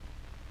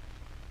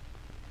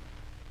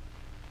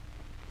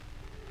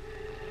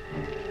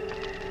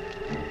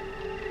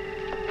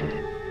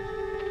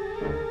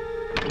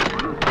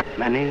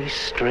Many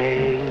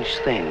strange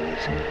things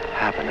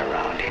happen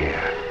around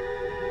here.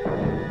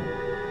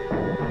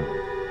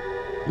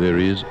 There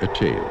is a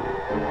tale.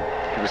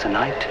 It was a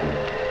night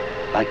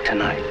like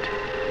tonight,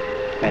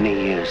 many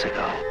years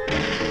ago.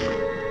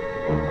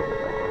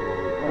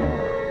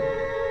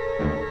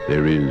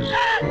 There is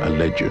a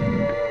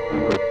legend.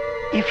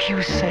 If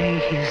you say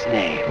his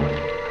name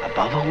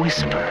above a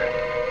whisper,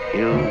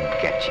 he'll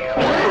get you.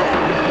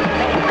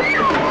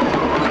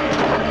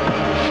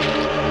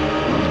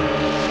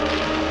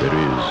 There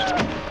is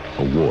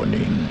a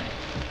warning.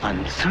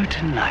 On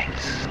certain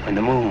nights, when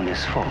the moon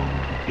is full,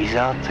 he's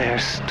out there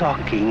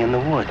stalking in the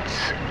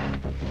woods.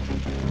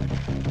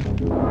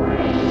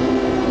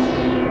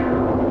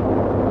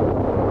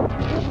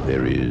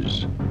 There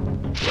is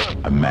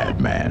a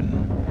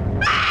madman.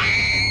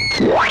 His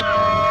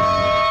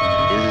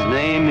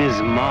name is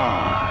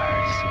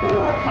Mars.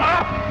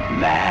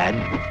 Madman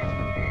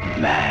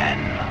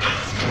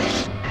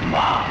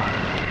Mars.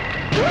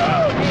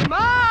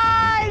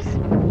 Mars!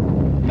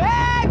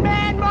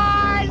 Madman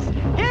Mars!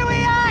 Here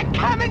we are!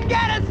 Come and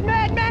get us,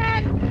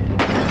 Madman!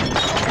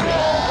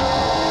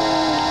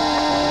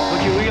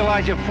 Don't you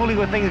realize you're fooling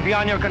with things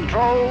beyond your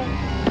control?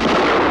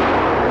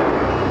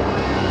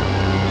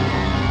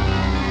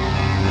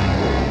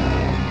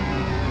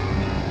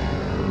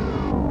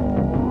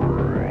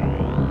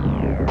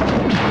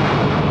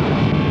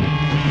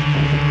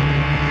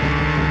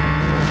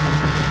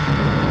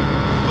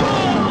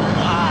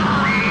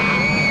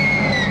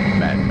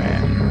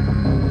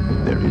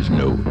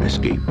 No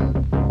escape.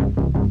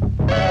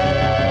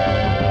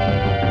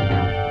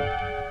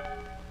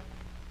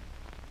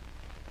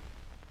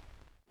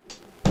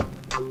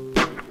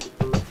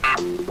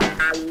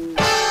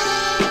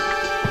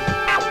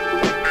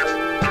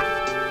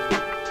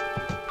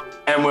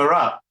 And we're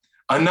up.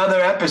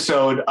 Another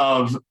episode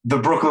of the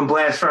Brooklyn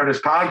Blast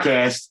Furnace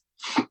podcast.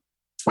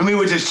 And we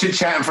were just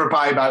chit-chatting for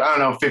probably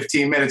about,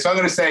 15 minutes. So I'm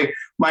going to say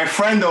my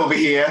friend over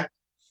here,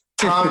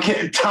 Tom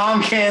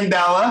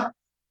Candela,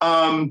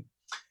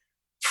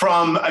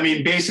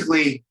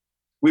 basically,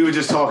 we were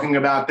just talking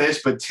about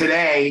this, but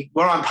today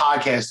we're on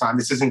podcast time.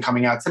 This isn't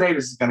coming out today.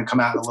 This is going to come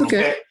out in a little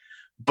bit.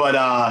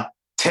 But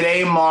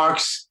today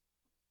marks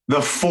the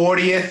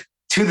 40th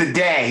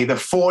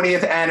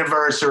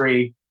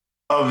anniversary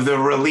of the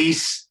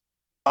release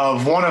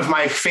of one of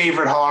my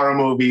favorite horror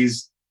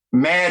movies,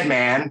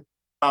 Madman.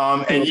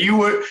 And you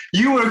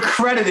were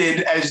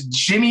credited as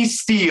Jimmy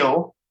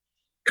Steele.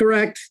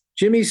 Correct.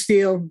 Jimmy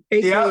Steele,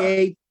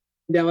 a.k.a.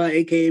 Candela,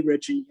 a.k.a.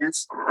 Richie,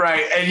 yes.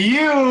 Right. And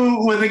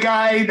you were the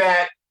guy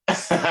that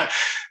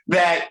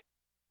that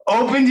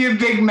opened your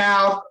big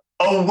mouth,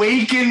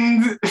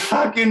 awakened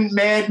fucking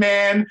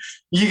Madman.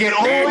 You get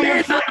all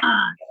your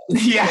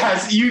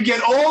you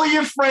get all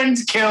your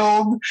friends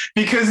killed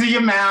because of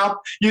your mouth.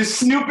 You're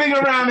snooping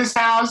around his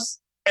house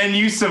and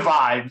you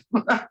survive.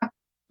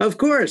 Of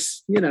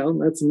course.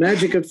 That's the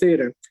magic of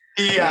theater.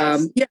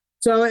 Yes.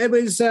 So it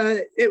was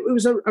a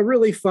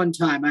really fun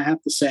time, I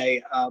have to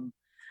say.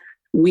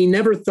 We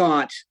never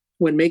thought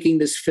when making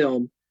this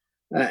film,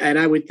 and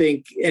I would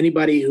think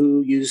anybody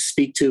who you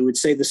speak to would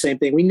say the same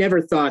thing. We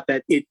never thought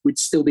that it would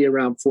still be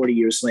around 40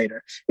 years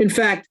later. In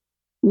fact,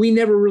 we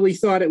never really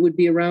thought it would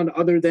be around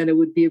other than it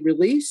would be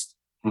released.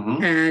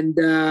 Mm-hmm. And,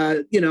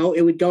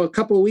 it would go a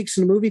couple of weeks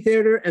in the movie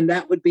theater and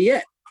that would be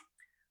it.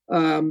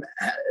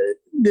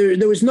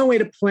 There was no way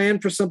to plan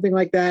for something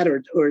like that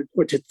or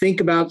to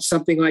think about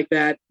something like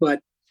that.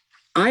 But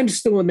I'm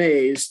still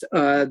amazed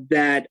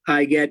that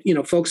I get,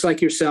 folks like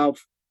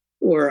yourself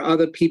or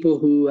other people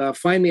who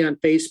find me on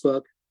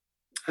Facebook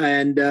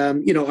and,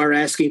 are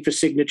asking for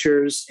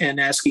signatures and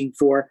asking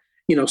for,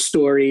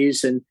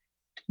 stories and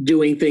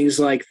doing things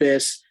like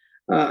this.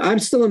 I'm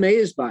still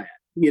amazed by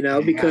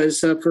it,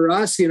 because for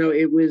us,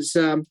 it was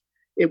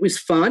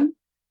fun.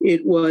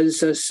 It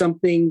was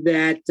something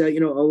that, a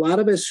lot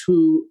of us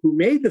who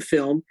made the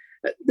film,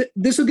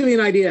 this will give you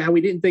an idea how we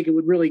didn't think it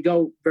would really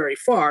go very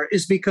far,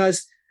 is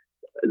because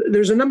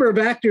there's a number of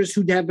actors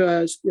who have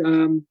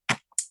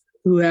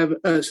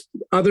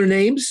other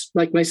names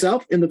like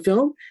myself in the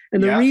film.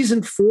 And the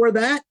reason for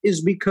that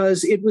is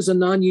because it was a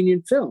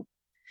non-union film.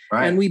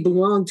 Right. And we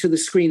belonged to the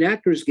Screen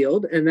Actors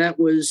Guild. And that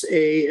was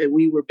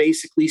we were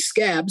basically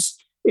scabs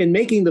in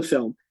making the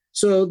film.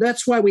 So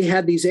that's why we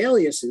had these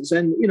aliases.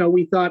 And,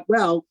 we thought,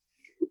 well,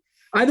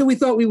 either we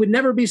thought we would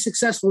never be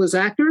successful as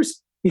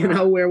actors,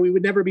 where we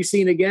would never be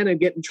seen again and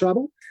get in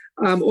trouble.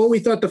 Or we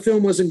thought the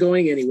film wasn't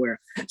going anywhere.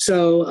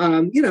 So,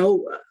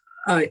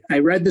 I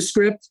read the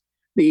script.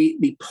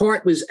 The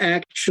part was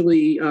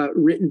actually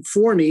written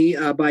for me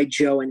by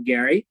Joe and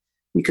Gary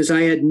because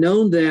I had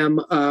known them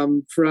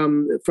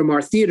from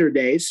our theater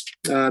days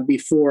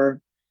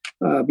before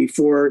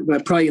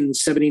probably in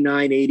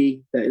 79,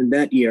 80, in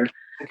that year.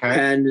 Okay.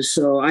 And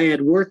so I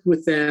had worked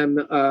with them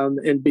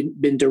and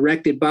been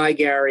directed by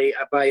Gary,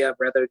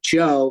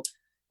 Joe,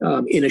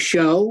 in a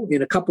show,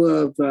 in a couple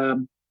of,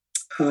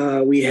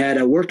 we had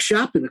a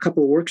workshop and a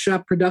couple of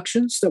workshop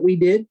productions that we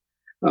did.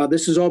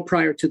 This is all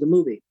prior to the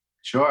movie.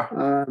 Sure.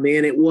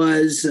 And it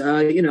was,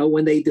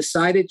 when they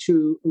decided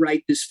to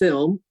write this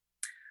film,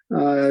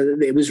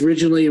 It was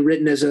originally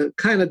written as a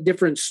kind of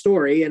different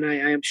story, and I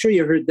am sure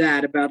you heard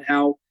that about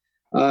how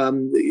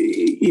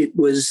it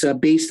was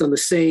based on the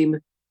same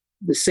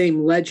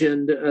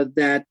legend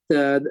that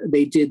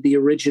they did the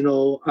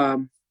original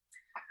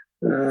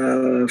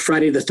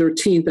Friday the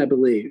 13th, I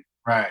believe.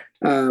 Right.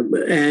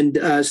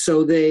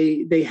 So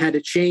they had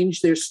to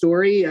change their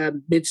story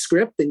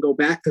mid-script and go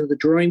back to the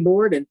drawing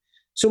board. And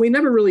so we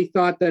never really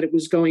thought that it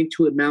was going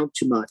to amount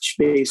to much,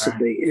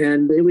 basically. Right.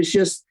 And it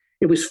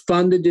was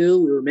fun to do.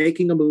 We were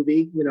making a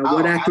movie.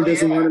 What actor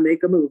doesn't want to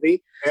make a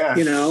movie?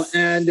 Yeah.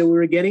 And we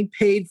were getting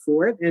paid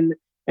for it.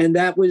 And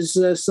that was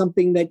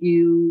something that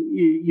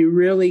you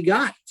really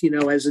got,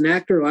 as an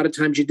actor. A lot of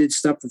times you did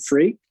stuff for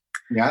free.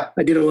 Yeah.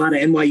 I did a lot of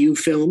NYU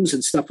films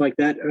and stuff like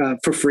that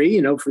for free,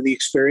 for the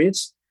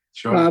experience.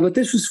 Sure. But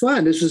this was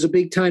fun. This was a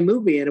big time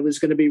movie, and it was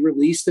going to be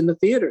released in the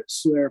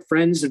theaters where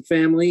friends and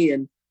family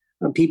and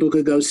people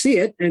could go see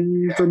it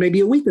and for maybe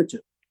a week or two.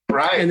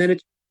 Right. And then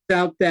it turns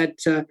out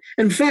that,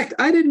 in fact,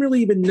 I didn't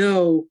really even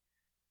know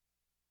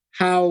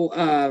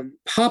how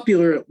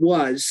popular it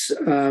was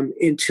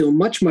until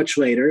much, much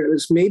later. It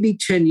was maybe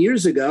 10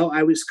 years ago.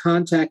 I was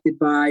contacted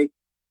by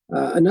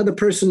another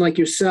person like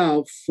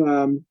yourself,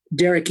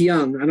 Derek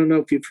Young. I don't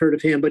know if you've heard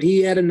of him, but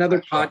he had another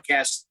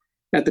podcast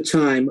at the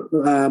time.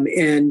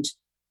 And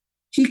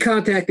he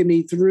contacted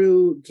me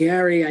through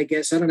Gary, I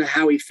guess. I don't know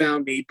how he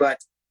found me, but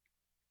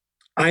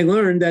I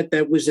learned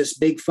that was this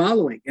big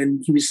following.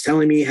 And he was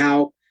telling me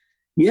how,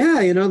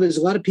 there's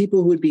a lot of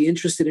people who would be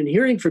interested in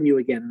hearing from you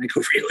again. And I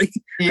go, really?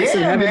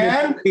 Yeah,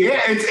 man.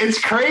 Yeah,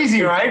 it's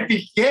crazy, right?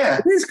 Yeah.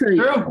 It is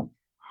crazy. True.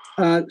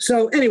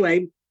 So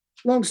anyway,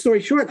 long story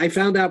short, I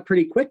found out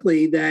pretty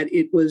quickly that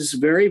it was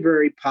very,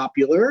 very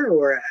popular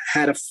or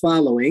had a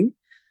following.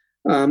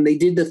 They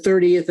did the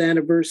 30th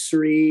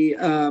anniversary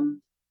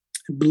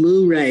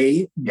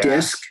Blu-ray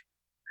disc.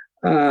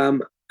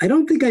 I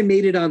don't think I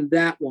made it on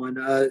that one.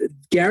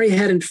 Gary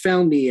hadn't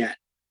found me yet.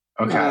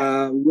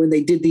 Okay. When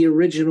they did the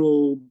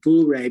original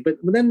Blu-ray, but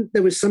then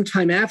there was some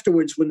time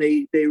afterwards when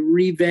they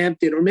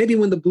revamped it, or maybe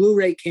when the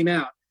Blu-ray came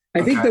out.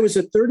 I think there was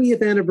a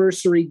 30th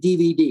anniversary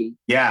DVD.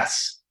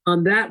 Yes.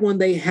 On that one,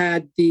 they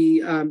had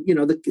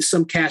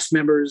some cast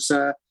members.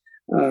 The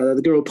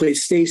girl who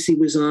plays Stacy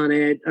was on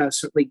it.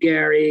 Certainly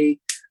Gary.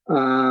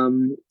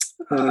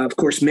 Of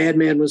course,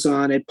 Madman was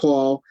on it.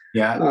 Paul.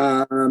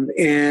 Yeah.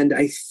 And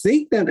I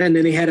think and then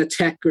they had a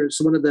tech or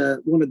one of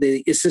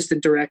the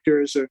assistant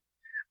directors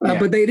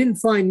but they didn't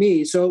find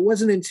me. So it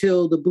wasn't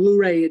until the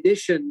Blu-ray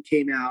edition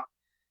came out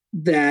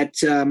that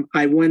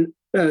I went.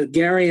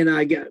 Gary and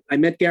I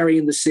met Gary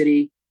in the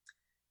city,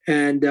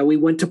 and we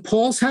went to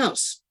Paul's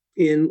house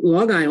in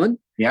Long Island.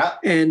 Yeah.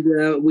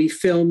 And we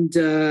filmed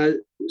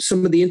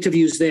some of the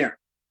interviews there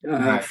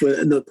for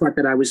the part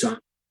that I was on.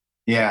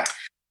 Yeah.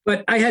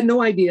 But I had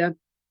no idea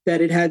that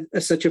it had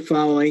such a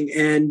following.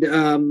 And,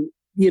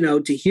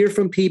 to hear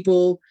from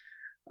people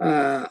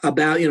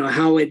about,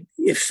 how it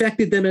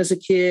affected them as a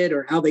kid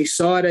or how they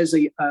saw it as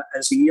a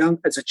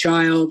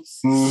child,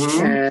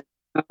 mm-hmm. and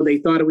how they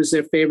thought it was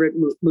their favorite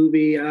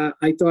movie.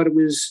 I thought it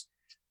was,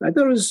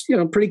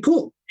 pretty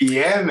cool.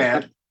 Yeah,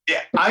 man.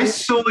 Yeah, I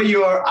saw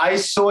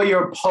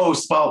your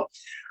post. Well,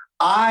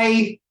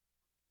 I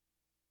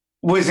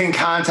was in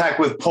contact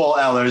with Paul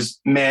Eller's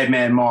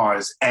Madman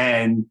Mars,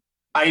 and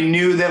I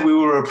knew that we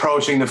were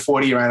approaching the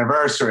 40-year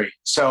anniversary.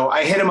 So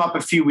I hit him up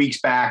a few weeks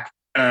back,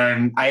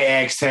 and I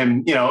asked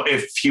him,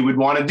 if he would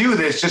want to do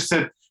this just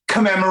to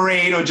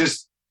commemorate or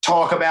just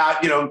talk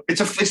about, it's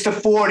the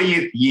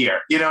 40th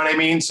year. You know what I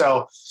mean?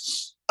 So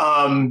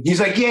he's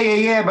like,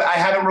 yeah, but I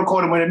haven't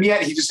recorded with him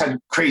yet. He just had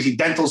crazy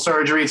dental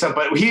surgery and stuff,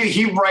 but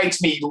he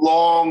writes me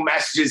long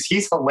messages.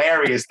 He's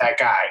hilarious, that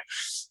guy.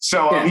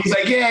 So he's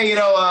like,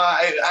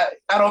 I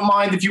don't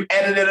mind if you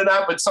edited it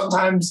up, but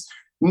sometimes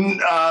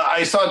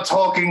I start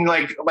talking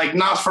like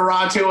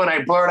Nosferatu, and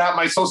I blurt out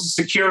my social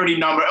security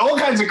number, all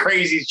kinds of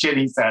crazy shit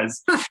he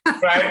says.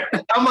 Right?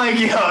 I'm like,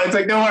 it's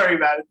like, don't worry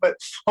about it. But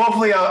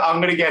hopefully I'm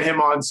going to get him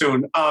on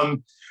soon.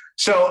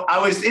 So I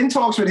was in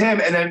talks with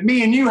him, and then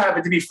me and you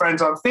happened to be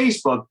friends on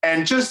Facebook,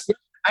 and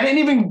I didn't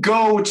even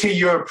go to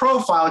your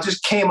profile. It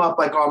just came up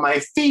like on my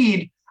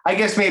feed. I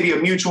guess maybe a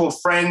mutual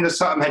friend or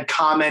something had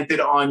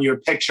commented on your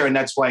picture, and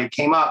that's why it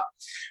came up.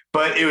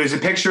 But it was a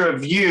picture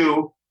of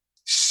you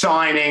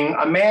signing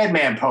a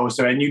Madman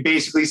poster, and you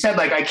basically said,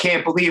 like, I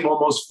can't believe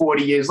almost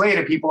 40 years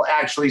later, people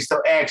actually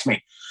still ask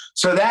me.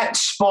 So that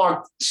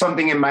sparked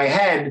something in my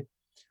head.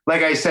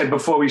 Like I said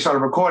before we started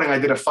recording, I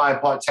did a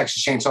 5-part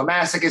Texas Chainsaw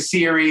Massacre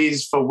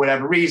series for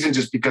whatever reason,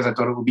 just because I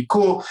thought it would be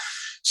cool.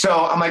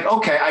 So I'm like,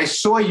 okay, I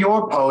saw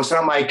your post, and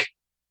I'm like,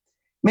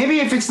 maybe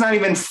if it's not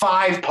even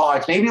 5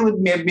 parts, maybe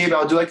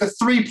I'll do like a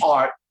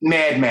 3-part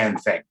Madman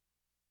thing.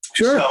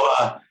 Sure.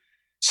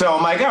 So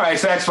I'm like, all right.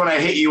 So that's when I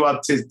hit you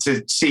up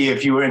to see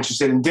if you were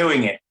interested in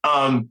doing it.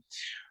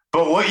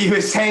 But what you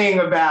were saying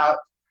about,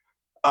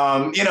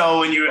 when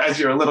as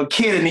you're a little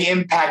kid and the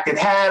impact it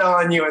had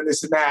on you and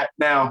this and that.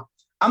 Now,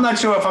 I'm not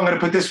sure if I'm going to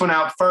put this one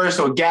out first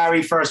or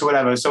Gary first or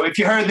whatever. So if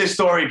you heard this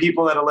story,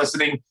 people that are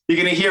listening, you're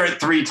going to hear it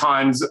 3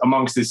 times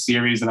amongst this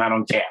series, and I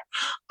don't care.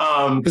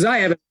 Because I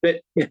haven't.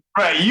 Yeah.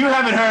 Right. You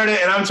haven't heard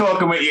it, and I'm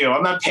talking with you.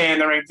 I'm not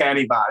pandering to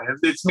anybody.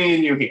 It's me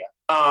and you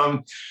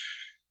here.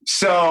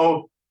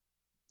 So,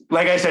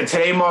 like I said,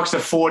 today marks the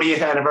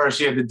 40th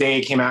anniversary of the day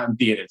it came out in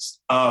theaters.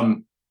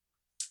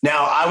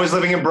 Now, I was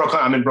living in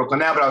Brooklyn. I'm in Brooklyn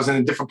now, but I was in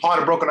a different part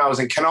of Brooklyn. I was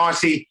in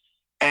Canarsie,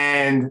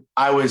 and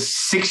I was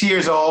 6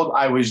 years old.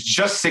 I was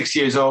just 6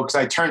 years old because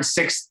I turned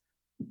 6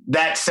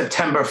 that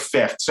September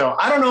 5th. So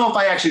I don't know if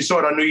I actually saw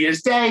it on New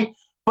Year's Day,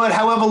 but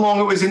however long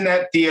it was in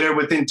that theater,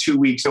 within 2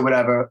 weeks or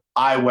whatever,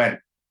 I went.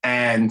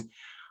 And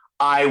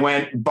I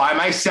went by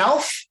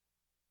myself.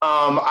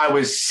 I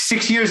was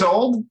 6 years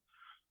old.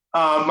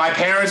 My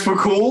parents were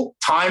cool.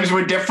 Times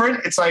were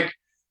different. It's like,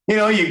 you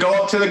know, you go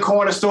up to the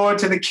corner store,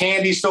 to the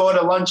candy store, the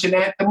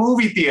luncheonette, the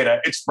movie theater.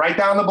 It's right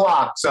down the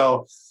block.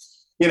 So,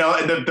 you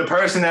know, the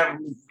person that,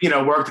 you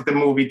know, worked at the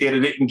movie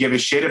theater didn't give a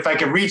shit. If I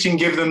could reach and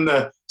give them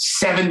the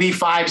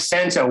 75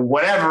 cents or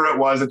whatever it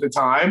was at the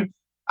time,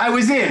 I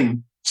was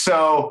in.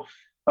 So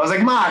I was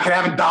like, Ma, can I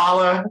have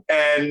 $1?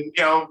 And, you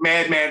know,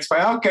 Madman's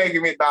like, okay,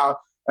 give me $1.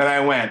 And I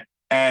went.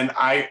 And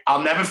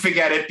I'll never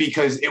forget it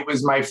because it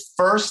was my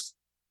first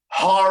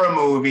horror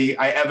movie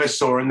I ever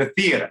saw in the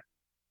theater.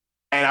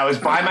 And I was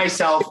by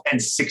myself and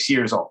 6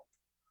 years old.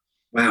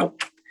 Wow.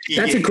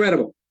 That's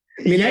incredible.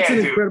 I mean, that's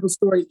an incredible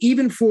story,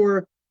 even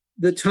for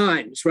the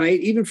times, right?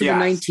 Even for the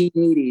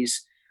 1980s,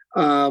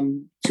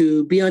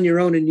 to be on your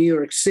own in New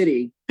York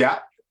City. Yeah.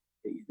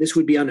 This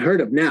would be unheard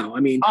of now. I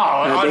mean,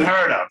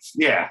 unheard of.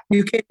 Yeah.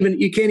 You can't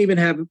even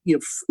have, you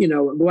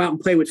know, go out and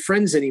play with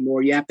friends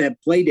anymore. You have to have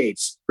play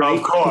dates, right?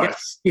 Of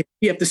course.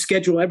 You have to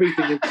schedule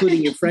everything,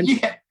 including your friends.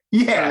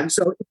 Yeah.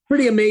 So it's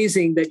pretty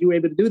amazing that you were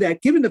able to do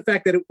that, given the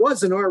fact that it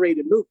was an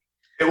R-rated movie.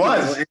 It was.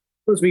 You know, and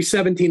supposed to be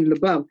 17 and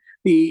above.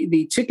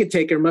 The ticket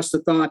taker must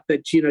have thought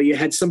that, you know, you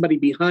had somebody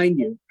behind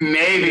you.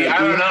 Maybe. You know, I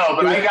don't know.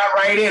 But I got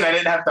right in. I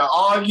didn't have to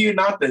argue,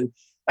 nothing.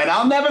 And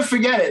I'll never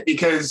forget it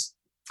because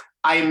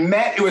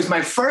it was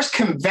my first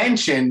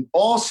convention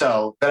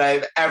also that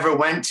I've ever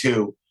went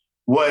to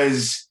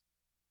was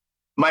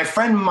my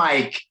friend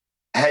Mike.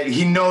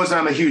 He knows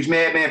I'm a huge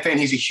Madman fan.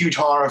 He's a huge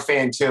horror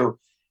fan too.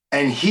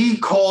 And he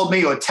called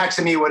me or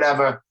texted me,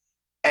 whatever,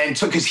 and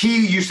because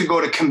he used to go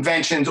to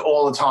conventions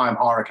all the time,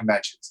 horror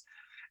conventions.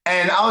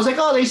 And I was like,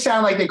 oh, they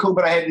sound like they're cool,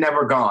 but I had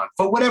never gone.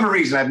 For whatever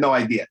reason, I have no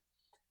idea.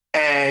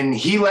 And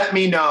he let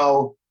me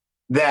know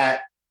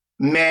that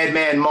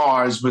Madman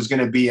Mars was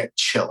going to be at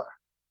Chiller.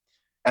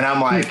 And I'm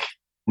like,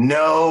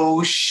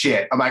 no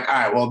shit. I'm like, all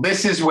right, well,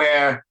 this is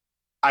where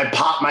I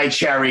pop my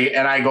cherry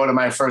and I go to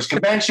my first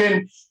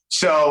convention.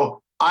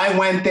 So I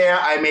went there.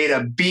 I made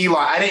a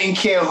beeline. I didn't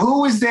care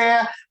who was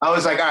there. I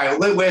was like, all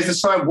right, where's the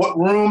sign? What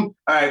room?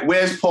 All right,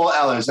 where's Paul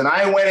Ellers? And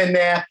I went in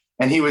there,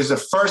 and he was the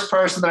first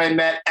person that I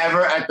met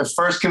ever at the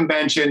first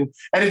convention.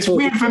 And it's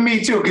weird for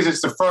me, too, because it's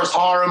the first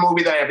horror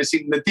movie that I ever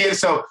seen in the theater.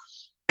 So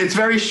it's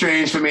very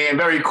strange for me and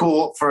very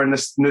cool for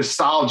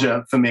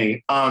nostalgia for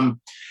me.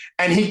 And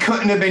he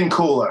couldn't have been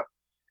cooler.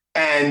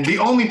 And the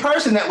only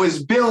person that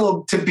was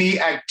billed to be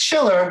at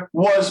Chiller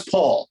was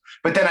Paul.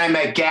 But then I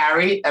met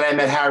Gary, and I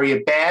met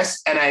Harriet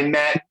Bass, and I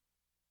met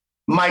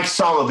Mike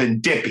Sullivan,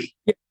 Dippy.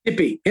 Yeah,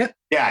 Dippy, yeah.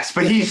 Yes,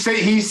 but he's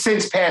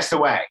since passed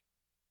away,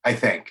 I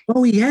think.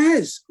 Oh, he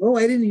has? Oh,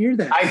 I didn't hear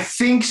that. I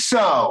think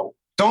so.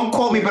 Don't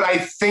quote me, but I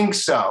think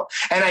so.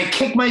 And I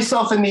kicked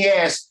myself in the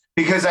ass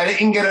because I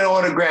didn't get an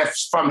autograph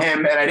from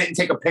him, and I didn't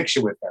take a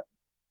picture with him.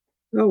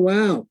 Oh,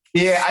 wow.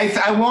 Yeah,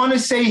 I want to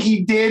say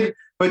he did,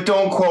 but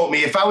don't quote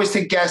me. If I was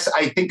to guess,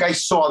 I think I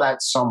saw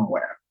that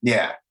somewhere.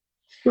 Yeah.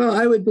 Well,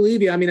 I would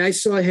believe you. I mean, I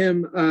saw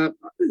him,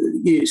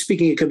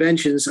 speaking of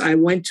conventions, I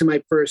went to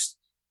my first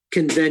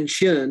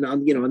convention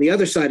on the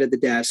other side of the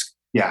desk,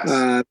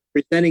 yes,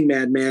 presenting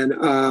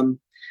Madman.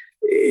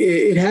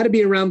 It had to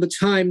be around the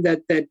time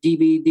that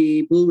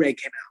DVD Blu-ray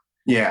came out.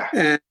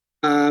 Yeah.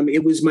 And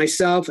it was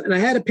myself, and I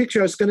had a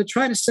picture. I was going to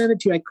try to send it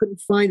to you. I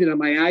couldn't find it on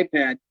my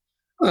iPad,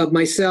 of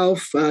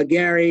myself,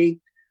 Gary,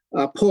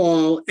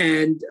 Paul,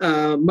 and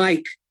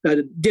Mike,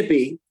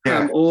 Dippy,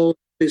 all at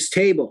this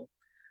table.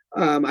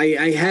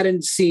 I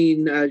hadn't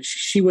seen,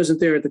 she wasn't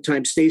there at the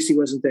time. Stacy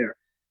wasn't there.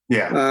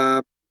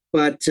 Yeah.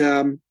 But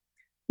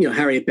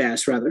Harriet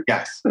Bass rather.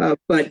 Yes.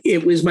 But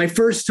it was my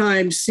first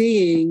time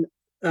seeing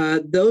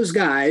those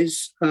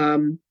guys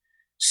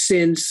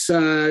since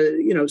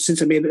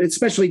I made,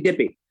 especially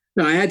Dippy.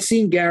 Now I had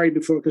seen Gary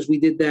before because we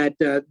did that,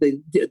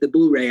 the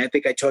Blu-ray. I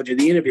think I told you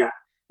the interview.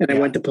 And I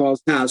went to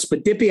Paul's house.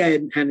 But Dippy I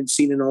hadn't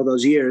seen in all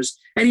those years.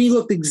 And he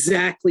looked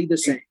exactly the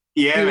same.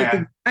 Yeah, he looked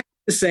exactly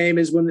the same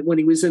as when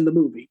he was in the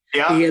movie.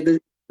 Yeah. He had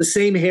the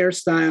same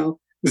hairstyle,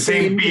 the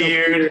same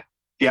beard.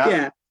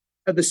 Yeah,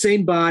 the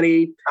same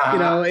body.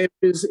 Uh-huh. It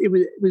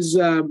was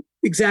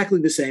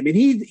exactly the same. And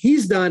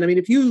he's done. I mean,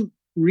 if you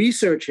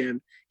research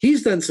him,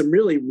 he's done some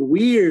really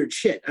weird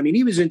shit. I mean,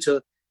 he was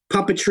into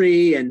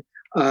puppetry, and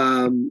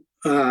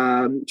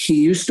he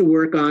used to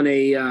work on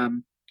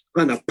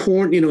a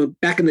porn.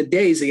 Back in the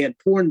days, they had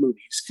porn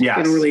movies. Yes.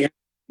 They don't really have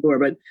anymore,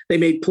 but they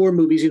made poor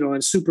movies,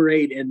 on Super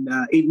 8 and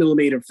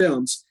 8mm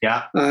films.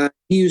 Yeah.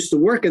 He used to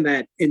work in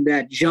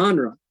that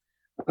genre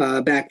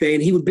back then.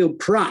 And he would build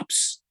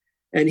props.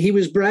 And he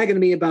was bragging to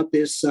me about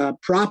this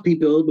prop he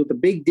built with a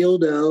big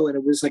dildo, and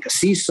it was like a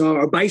seesaw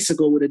or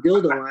bicycle with a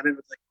dildo on it. It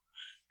was like,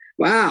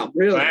 wow,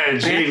 really? Man,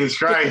 Jesus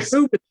Christ.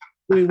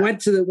 We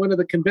went to one of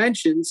the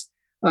conventions.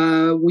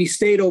 We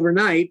stayed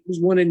overnight. It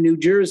was one in New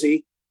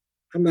Jersey.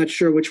 I'm not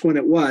sure which one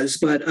it was,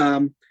 but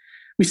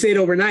we stayed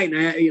overnight,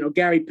 and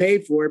Gary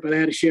paid for it, but I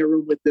had to share a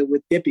room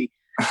with Dippy.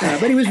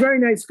 But he was a very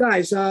nice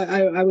guy. So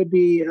I would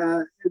be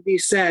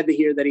sad to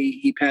hear that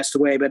he passed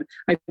away, but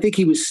I think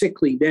he was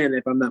sickly then,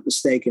 if I'm not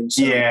mistaken.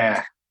 So,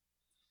 yeah.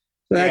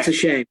 So that's a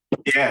shame.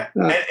 Yeah.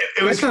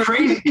 It was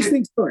crazy.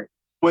 Interesting story.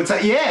 What's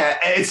that? Yeah.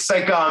 It's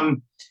like,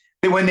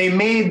 when they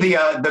made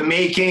the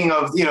making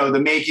of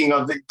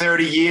the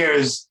 30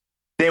 years,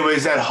 there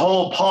was that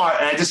whole part,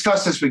 and I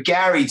discussed this with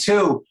Gary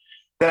too,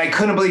 that I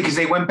couldn't believe, because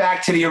they went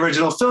back to the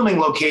original filming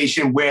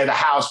location where the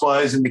house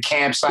was and the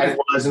campsite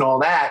was and all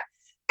that.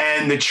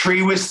 And the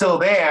tree was still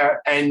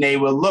there, and they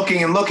were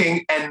looking and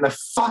looking, and the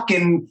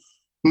fucking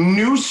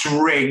noose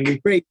rig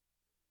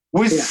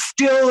was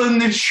still in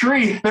the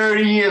tree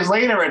 30 years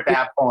later at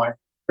that point.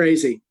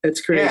 Crazy. That's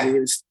crazy. Yeah.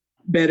 It's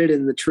bedded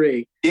in the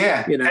tree.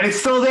 Yeah. And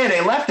it's still there.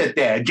 They left it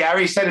there.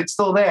 Gary said it's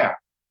still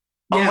there.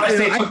 Unless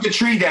they took the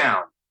tree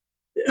down.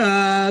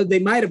 They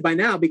might have by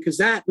now, because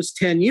that was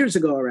 10 years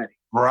ago already.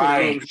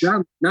 Right.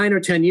 9 or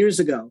 10 years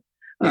ago.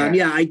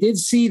 I did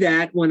see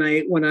that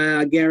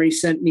when Gary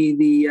sent me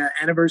the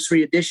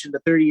anniversary edition, the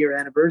 30-year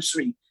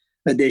anniversary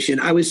edition.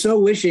 I was so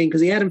wishing,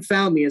 because he hadn't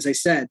found me, as I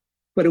said,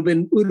 but it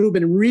would have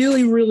been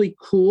really, really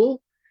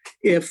cool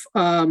if,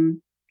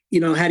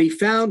 had he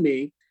found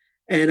me.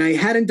 And I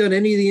hadn't done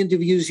any of the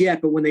interviews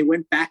yet, but when they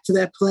went back to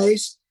that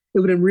place, it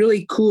would have been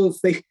really cool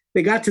if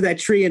they got to that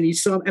tree and he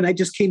saw, and I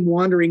just came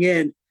wandering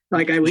in,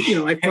 like I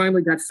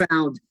finally got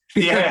found.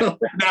 Yeah,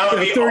 that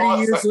would be 30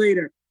 awesome. years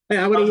later.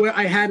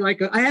 I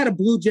had a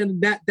blue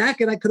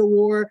jacket I could have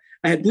wore.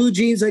 I had blue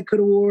jeans I could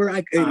have wore.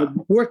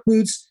 Work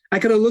boots. I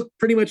could have looked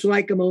pretty much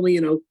like him, only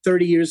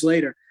 30 years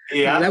later.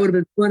 Yeah, that would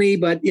have been funny,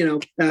 but they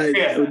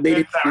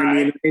didn't find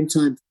me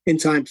in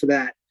time for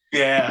that.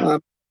 Yeah,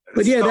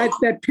 but yeah,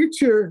 that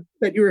picture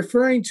that you're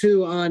referring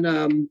to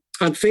on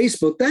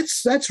Facebook,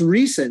 that's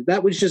recent.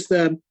 That was just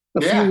a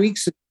few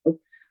weeks ago.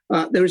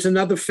 There was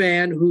another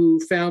fan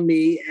who found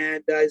me,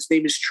 and his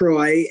name is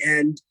Troy,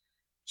 and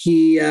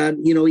he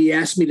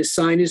asked me to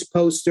sign his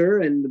poster,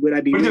 and would I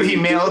be? He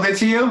mailed it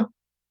to you?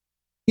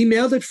 He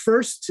mailed it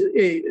first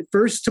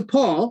to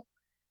Paul,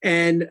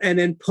 and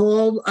then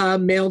Paul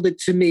mailed it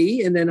to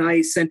me, and then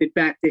I sent it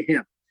back to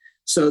him.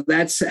 So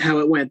that's how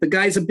it went. The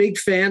guy's a big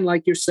fan,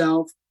 like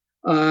yourself,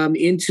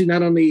 into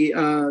not only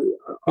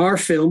our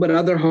film but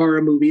other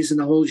horror movies and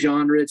the whole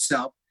genre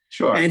itself.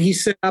 Sure. And he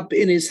set up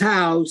in his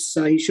house.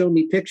 He showed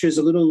me pictures,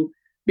 a little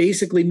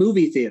basically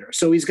movie theater.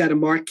 So he's got a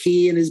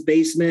marquee in his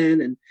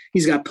basement, and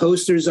he's got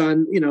posters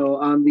on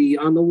the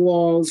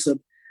walls of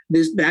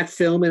that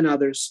film and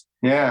others.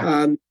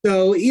 Yeah.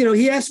 So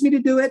he asked me to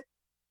do it,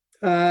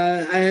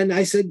 and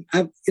I said,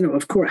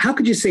 of course. How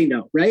could you say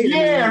no, right?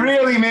 Yeah,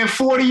 really, man.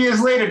 40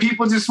 years later,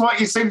 people just want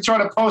your signature on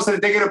a poster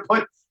that they're gonna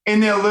put in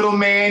their little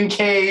man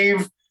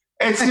cave.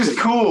 It's just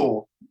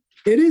cool.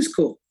 It is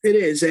cool. It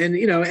is, and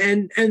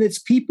and it's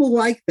people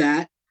like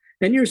that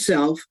and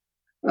yourself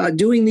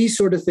doing these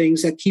sort of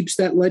things that keeps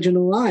that legend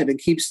alive and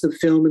keeps the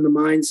film in the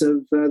minds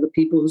of the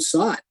people who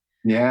saw it.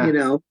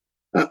 Yeah.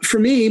 For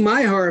me,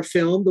 my horror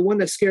film, the one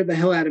that scared the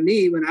hell out of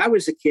me when I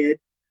was a kid,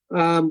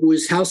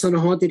 was House on a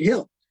Haunted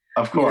Hill.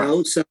 Of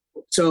course.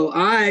 So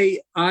I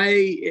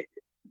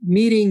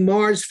meeting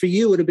Mars for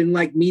you would have been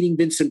like meeting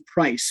Vincent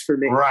Price for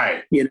me.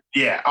 Right.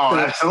 Yeah. Oh,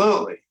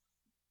 absolutely.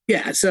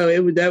 Yeah. So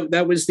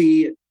that was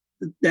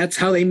that's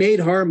how they made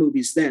horror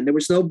movies then. There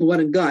was no blood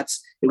and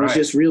guts. It was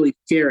just really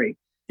scary.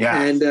 Yeah.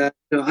 And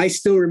I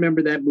still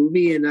remember that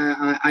movie, and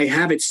I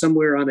have it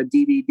somewhere on a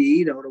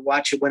DVD to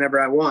watch it whenever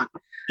I want.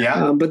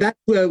 Yeah. But that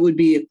would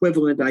be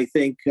equivalent, I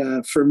think,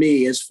 for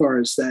me, as far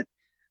as that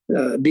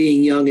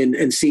being young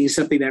and seeing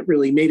something that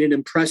really made an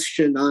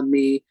impression on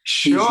me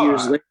these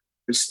years later.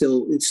 It's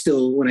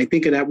still when I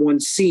think of that one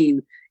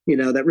scene,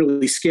 that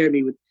really scared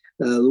me with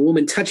the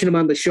woman touching him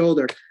on the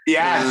shoulder.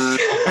 Yeah.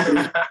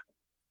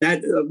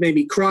 That made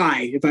me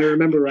cry, if I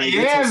remember right.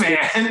 Yeah,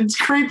 man. It's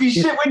creepy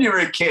shit when you're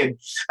a kid.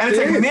 And it's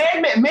like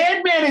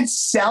Madman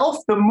itself,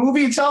 the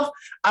movie itself,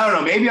 I don't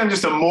know, maybe I'm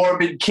just a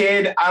morbid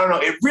kid. I don't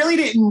know. It really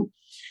didn't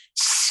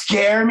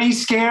scare me.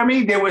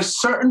 There were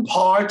certain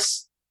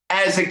parts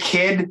as a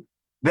kid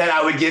that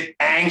I would get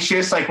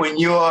anxious, like when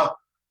you're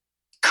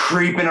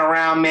creeping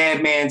around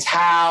Madman's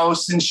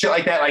house and shit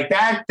like that. Like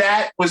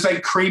that was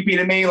like creepy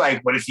to me. Like,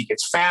 what if he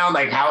gets found?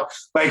 Like how,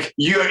 like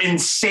you're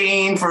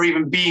insane for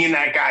even being in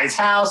that guy's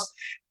house.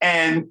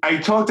 And I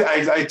told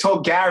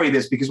Gary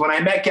this because when I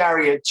met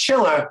Gary at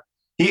Chiller,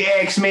 he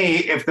asked me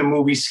if the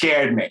movie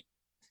scared me.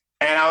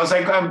 And I was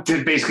like, I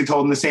basically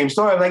told him the same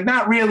story. I'm like,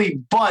 not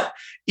really. But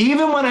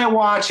even when I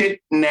watch it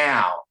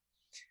now,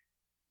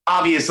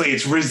 obviously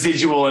it's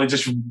residual and it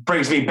just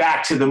brings me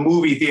back to the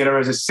movie theater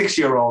as a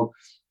 6-year-old.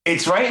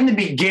 It's right in the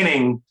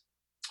beginning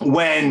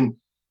when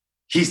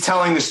he's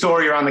telling the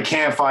story around the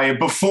campfire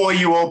before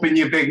you open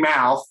your big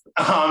mouth.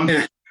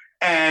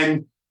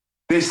 And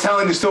he's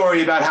telling the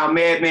story about how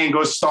Madman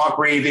goes stark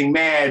raving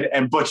mad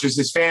and butchers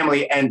his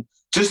family. And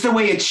just the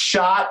way it's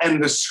shot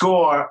and the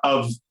score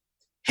of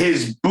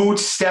his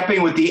boots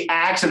stepping with the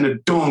axe and the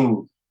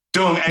doom,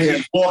 doom, and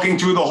he's walking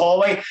through the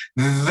hallway.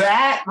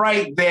 That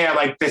right there,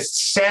 like the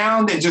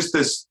sound and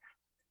the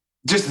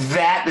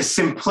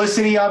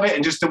simplicity of it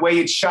and just the way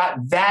it's shot,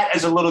 that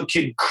as a little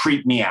kid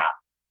creeped me out.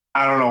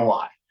 I don't know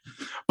why.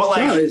 But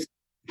like, it's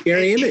a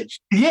scary image.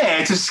 Yeah,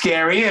 it's a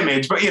scary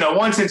image. But,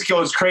 once it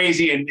goes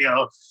crazy and,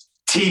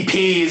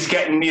 TP is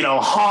getting,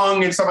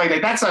 hung and stuff like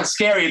that, that's not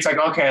scary. It's like,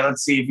 okay,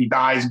 let's see if he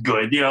dies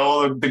good.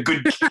 The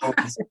good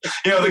kills,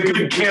 the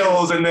good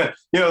kills and the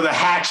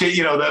hatchet,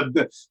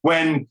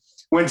 when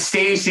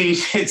Stacy,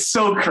 it's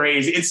so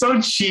crazy. It's so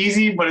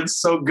cheesy, but it's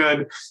so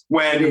good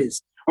when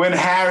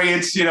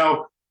Harriet's,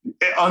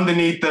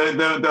 underneath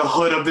the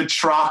hood of the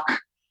truck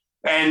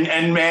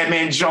and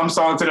Madman jumps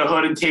onto the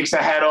hood and takes her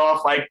head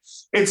off. Like,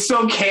 it's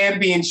so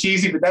campy and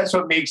cheesy, but that's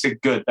what makes it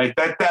good. Like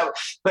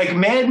like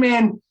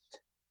Madman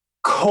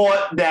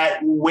caught that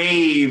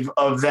wave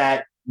of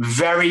that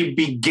very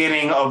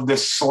beginning of the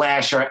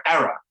slasher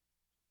era.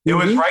 It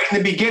was right in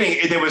the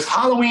beginning. There was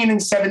Halloween in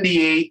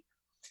 78,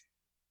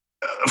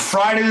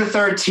 Friday the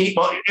 13th.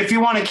 Well, if you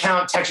want to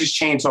count Texas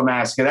Chainsaw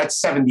Massacre, that's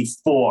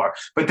 74.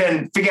 But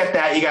then forget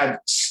that. You got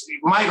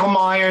Michael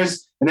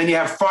Myers, and then you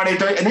have Friday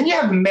the 13th, and then you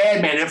have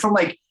Madman. And from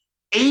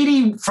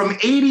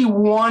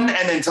 81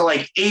 and then to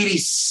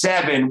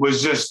 87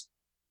 was just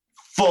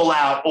full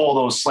out all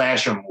those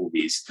slasher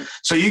movies.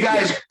 So you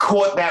guys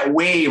caught that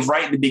wave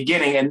right in the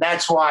beginning. And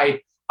that's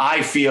why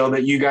I feel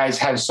that you guys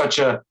have such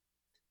a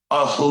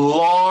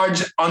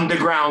large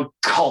underground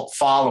cult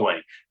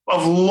following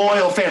of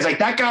loyal fans. Like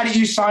that guy that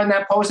you signed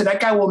that poster, that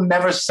guy will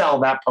never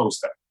sell that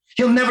poster.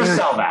 He'll never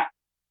sell that.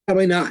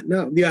 Probably not.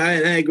 No. Yeah, I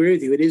agree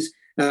with you. It is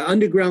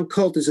underground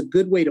cult is a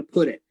good way to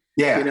put it.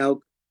 Yeah.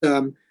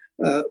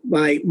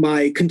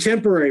 My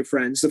contemporary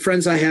friends, the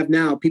friends I have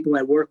now, people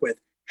I work with,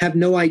 have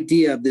no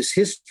idea of this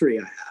history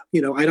I have.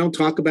 I don't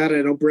talk about it.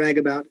 I don't brag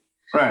about it.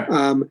 Right.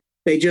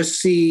 They just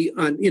see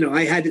on,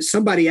 I had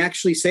somebody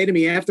actually say to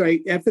me after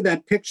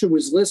that picture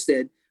was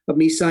listed of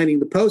me signing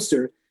the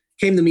poster,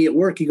 came to me at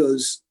work. He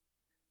goes,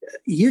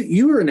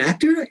 you were an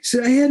actor? I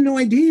said, I had no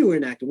idea you were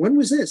an actor. When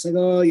was this? I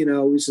go, it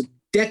was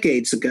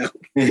decades ago.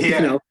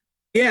 Yeah.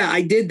 Yeah,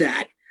 I did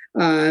that.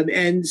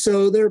 And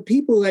so there are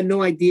people who had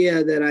no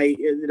idea that I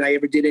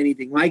ever did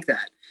anything like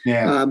that.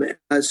 Yeah.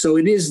 So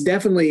it is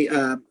definitely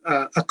a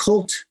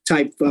cult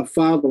type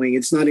following.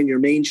 It's not in your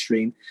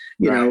mainstream,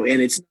 and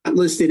it's not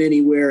listed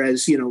anywhere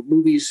as,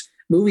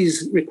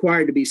 movies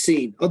required to be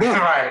seen. Although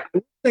I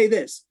will say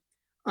this,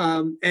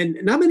 and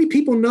not many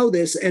people know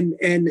this,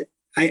 and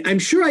I'm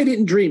sure I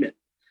didn't dream it.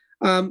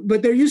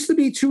 But there used to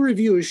be two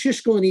reviewers,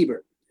 Shishko and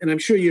Ebert, and I'm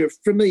sure you're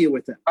familiar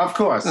with them. Of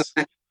course.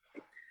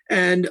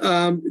 And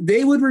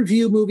they would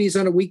review movies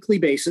on a weekly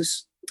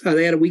basis.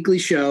 They had a weekly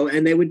show,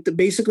 and they would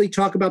basically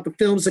talk about the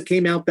films that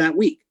came out that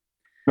week.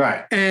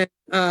 Right. And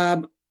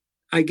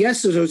I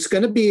guess it's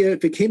going to be,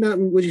 if it came out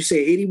in, would you say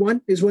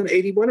 81? Is one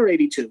 81 or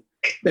 82?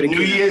 New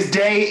Year's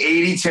Day,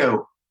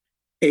 82.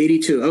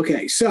 82.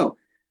 Okay. So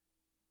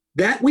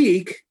that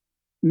week,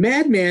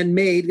 Madman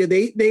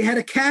they had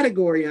a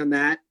category on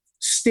that,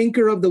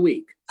 Stinker of the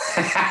Week.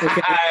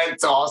 Okay?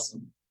 It's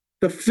awesome.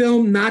 The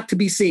film not to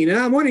be seen. And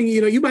I'm wondering,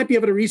 you might be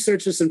able to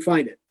research this and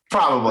find it.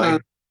 Probably.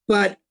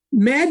 But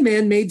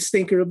Madman made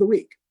Stinker of the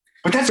Week.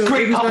 But that's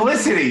great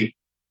publicity.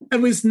 It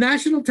was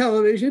national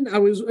television. I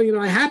was,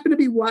 I happened to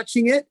be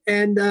watching it,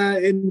 and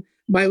in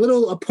my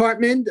little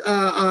apartment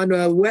on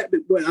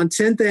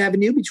 10th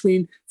Avenue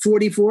between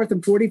 44th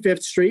and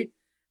 45th Street,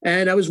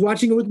 and I was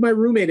watching it with my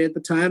roommate at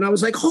the time. And I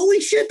was like, "Holy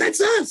shit, that's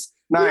us!"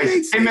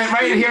 Nice.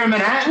 Right here in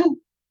Manhattan.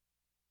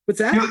 What's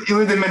that? You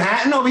live in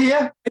Manhattan over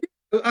here?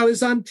 I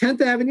was on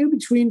 10th Avenue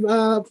between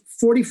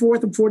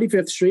 44th and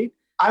 45th Street.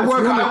 I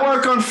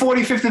work on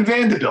 45th and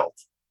Vanderbilt.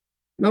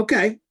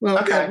 Okay. Well,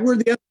 we're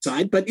the other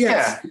side, but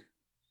yes,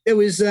 it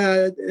was,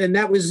 and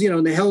that was,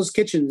 in the Hell's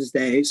Kitchens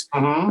days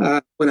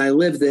when I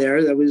lived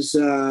there. That was,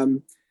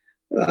 in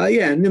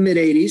the mid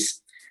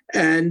 80s.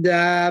 And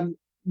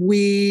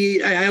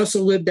I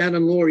also lived down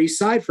on the Lower East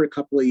Side for a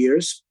couple of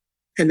years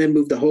and then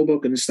moved to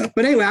Hoboken and stuff.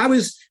 But anyway,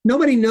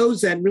 nobody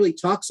knows that and really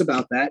talks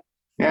about that.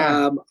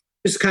 Yeah.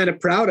 Just kind of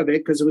proud of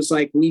it because it was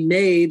like we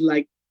made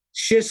like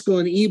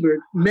Shishko and Ebert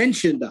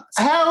mentioned us.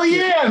 Hell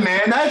yeah,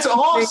 man. That's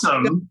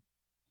awesome.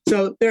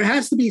 So there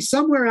has to be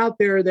somewhere out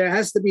there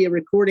has to be a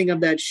recording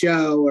of that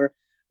show or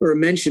a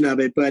mention of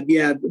it. But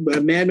yeah,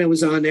 Madman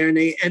was on there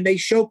and they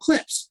show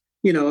clips,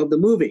 of the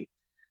movie.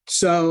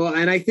 So,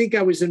 and I think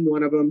I was in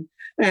one of them.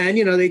 And,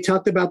 they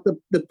talked about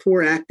the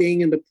poor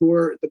acting and the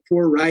poor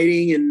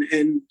writing and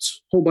a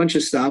whole bunch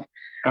of stuff.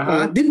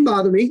 Didn't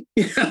bother me,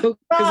 because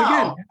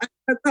again,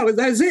 that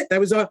was it. That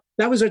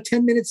was our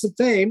 10 minutes of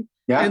fame,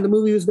 and the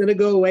movie was going to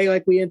go away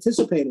like we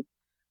anticipated.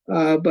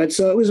 But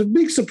so it was a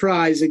big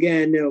surprise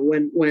again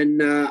when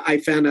I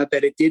found out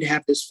that it did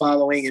have this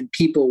following and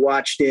people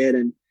watched it,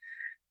 and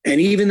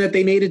even that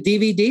they made a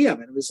DVD of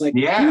it. It was like,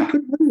 who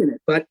could believe in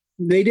it? But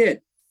they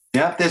did.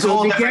 Yeah, there's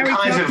all different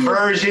kinds of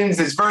versions.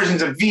 There's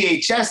versions of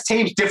VHS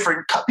tapes,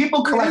 different.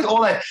 People collect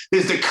all that.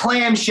 There's the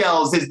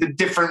clamshells. There's the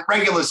different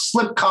regular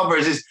slip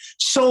covers. There's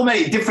so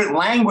many different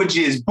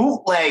languages,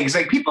 bootlegs.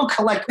 Like people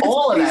collect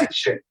all of that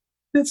shit.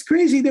 That's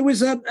crazy. There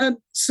was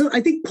so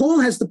I think Paul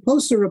has the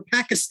poster of a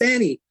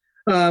Pakistani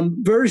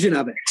version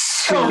of it.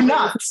 So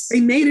nuts.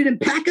 They made it in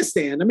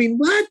Pakistan. I mean,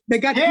 what? They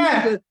got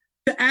people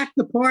to act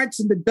the parts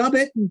and to dub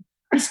it, and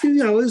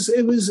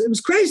it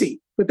was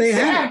crazy. But they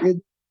had it.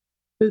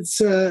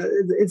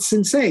 It's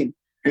insane.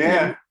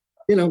 Yeah.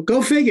 And,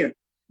 go figure.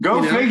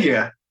 Go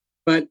figure.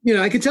 But,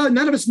 I can tell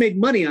none of us make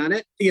money on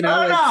it.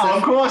 No,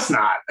 of course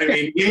not. I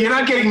mean, you're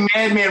not getting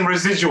Madman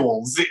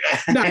residuals.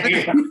 No.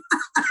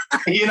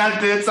 You're not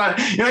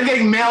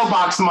getting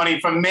mailbox money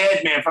from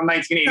Madman from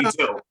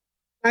 1982. No,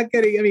 not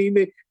getting, I mean,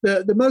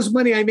 the most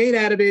money I made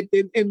out of it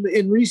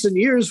in recent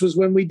years was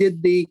when we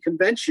did the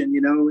convention,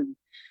 and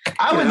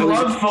I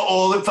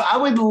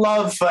would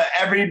love for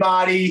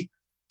everybody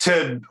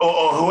to,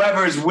 or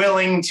whoever is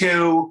willing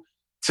to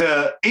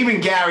even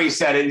Gary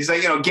said it. He's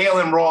like,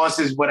 Galen Ross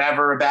is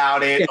whatever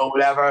about it or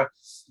whatever,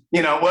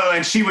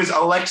 and she was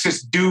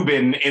Alexis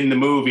Dubin in the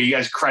movie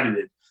as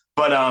credited.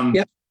 But,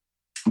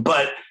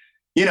 but,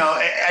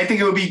 I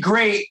think it would be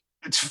great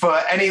for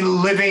any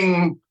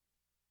living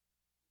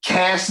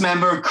cast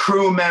member,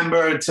 crew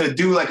member to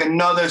do like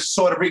another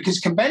sort of, because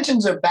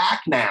conventions are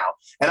back now.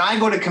 And I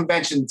go to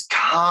conventions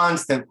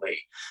constantly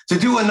to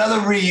do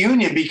another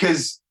reunion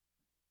because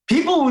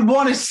people would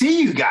want to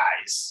see you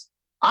guys.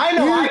 I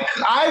know.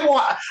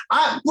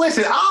 Yeah.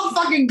 Listen, I'll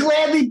fucking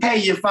gladly pay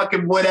you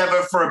fucking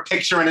whatever for a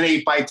picture and an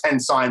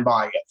 8x10 signed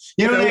by you.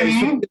 You know what I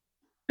mean?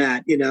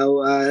 That,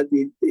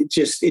 it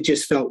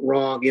just felt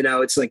wrong.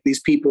 It's like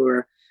these people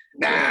are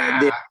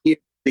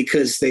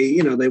because they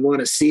want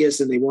to see us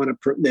and they want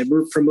to,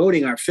 we're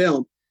promoting our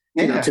film.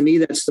 To me,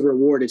 that's the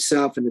reward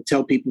itself, and to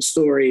tell people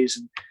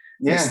stories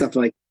and stuff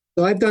like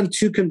that. So I've done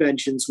 2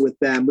 conventions with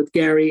them, with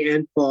Gary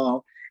and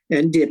Paul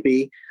and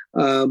Dippy.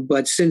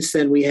 But since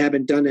then, we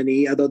haven't done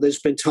any, although there's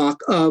been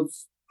talk of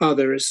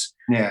others.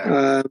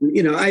 Yeah.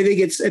 I think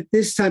it's at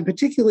this time,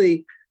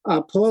 particularly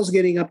Paul's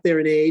getting up there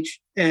in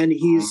age, and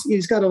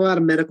he's got a lot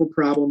of medical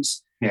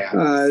problems.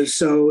 Yeah.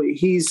 So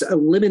he's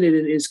limited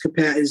in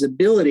his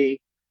ability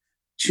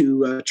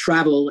to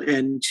travel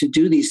and to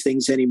do these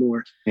things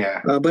anymore. Yeah.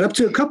 But up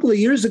to a couple of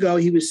years ago,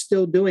 he was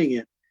still doing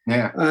it.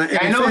 Yeah.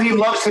 I know he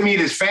loves to meet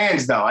his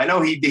fans, though. I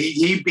know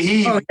he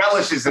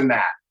relishes in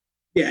that.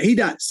 Yeah, he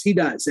does. He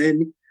does.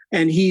 And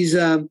he's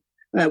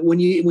when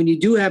you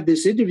do have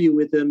this interview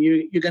with him,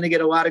 you're going to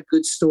get a lot of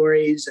good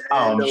stories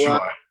and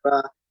lot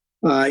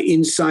of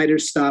insider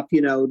stuff,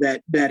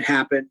 that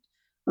happened,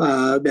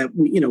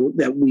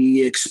 that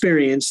we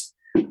experienced.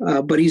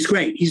 But he's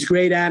great. He's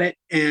great at it,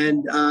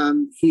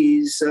 and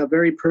he's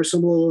very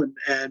personable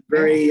and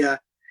very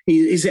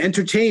he's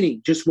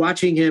entertaining. Just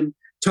watching him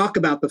talk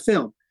about the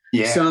film.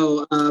 Yeah.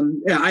 So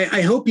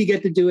I hope you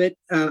get to do it.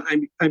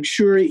 I'm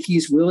sure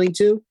he's willing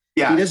to.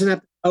 Yeah. He doesn't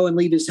have to go and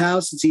leave his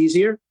house. It's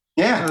easier.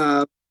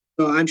 Yeah.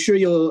 So I'm sure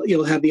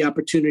you'll have the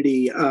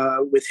opportunity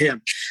with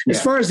him.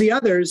 As far as the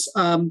others,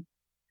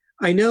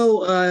 I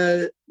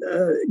know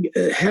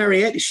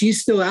Harriet.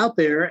 She's still out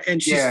there,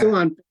 and she's still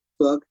on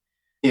Facebook.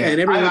 Yeah,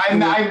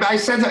 and I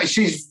said that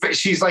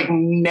she's like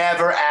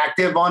never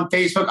active on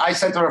Facebook. I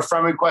sent her a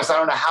friend request. I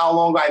don't know how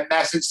long I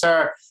messaged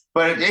her,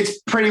 but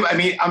it's pretty. I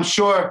mean, I'm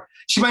sure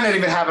she might not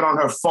even have it on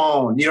her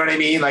phone. You know what I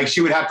mean? Like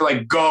she would have to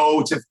like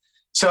go to.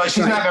 So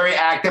she's not very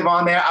active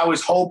on there. I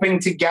was hoping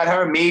to get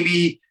her.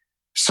 Maybe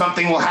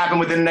something will happen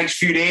within the next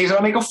few days.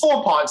 I'll make a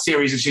 4-part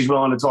series if she's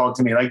willing to talk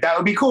to me. Like that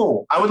would be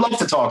cool. I would love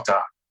to talk to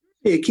her.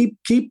 Yeah,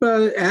 keep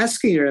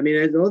asking her. I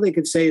mean, all they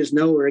can say is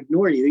no or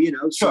ignore you.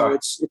 So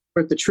it's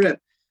worth the trip.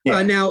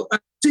 Yeah. Now,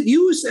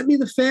 you sent me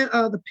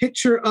the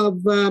picture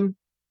of.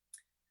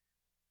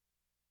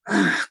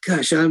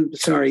 Gosh, I'm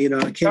sorry.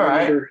 I can't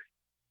remember.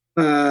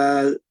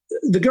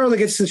 The girl that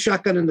gets the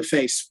shotgun in the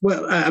face.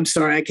 Well, I'm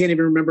sorry, I can't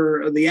even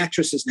remember the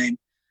actress's name.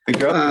 The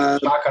girl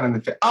with the shotgun in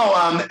the face.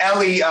 Oh,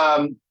 Ellie.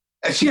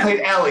 She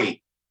played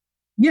Ellie.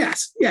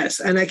 Yes,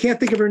 and I can't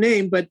think of her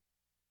name, but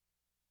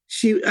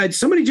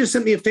somebody just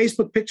sent me a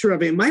Facebook picture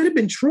of it. It might have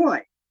been Troy.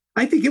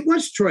 I think it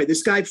was Troy.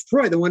 This guy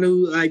Troy, the one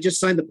who I just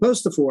signed the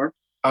poster for.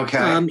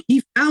 Okay.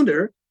 He found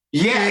her.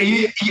 Yeah,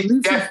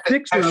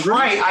 that's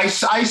right. I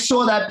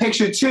saw that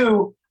picture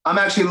too. I'm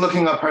actually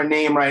looking up her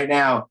name right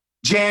now.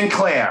 Jan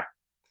Claire.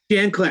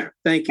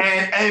 Thank you.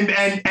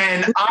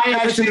 And I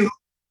actually.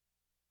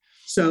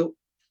 So.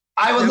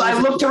 I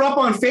looked her up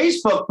on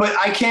Facebook, but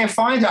I can't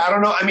find her. I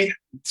don't know. I mean,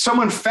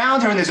 someone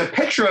found her and there's a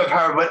picture of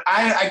her, but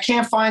I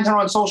can't find her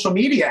on social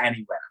media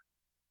anywhere.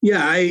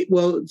 Yeah,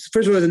 well,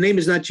 first of all, the name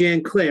is not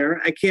Jan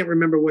Claire. I can't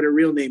remember what her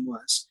real name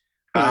was.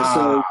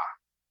 So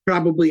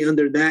probably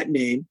under that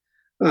name.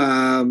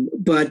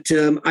 But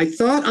I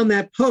thought on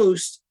that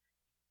post,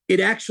 it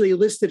actually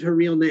listed her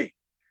real name.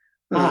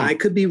 I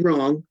could be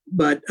wrong,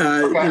 but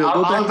okay.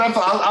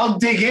 I'll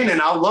dig in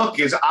and I'll look.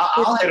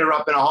 I'll hit her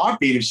up in a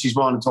heartbeat if she's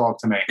willing to talk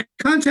to me.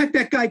 Contact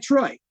that guy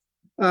Troy,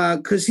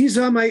 because he's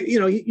on my.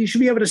 You should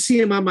be able to see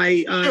him on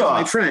my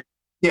my friend.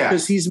 Yeah,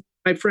 because he's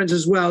my friends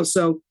as well.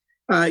 So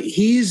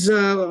he's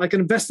like an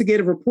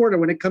investigative reporter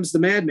when it comes to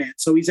Madman.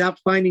 So he's out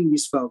finding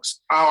these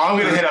folks. Oh, I'm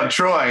gonna hit up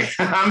Troy.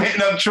 I'm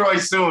hitting up Troy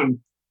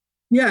soon.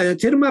 Yeah,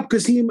 hit him up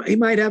because he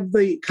might have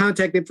the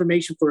contact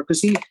information for her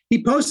because he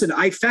posted,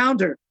 I found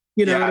her.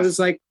 And I was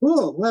like,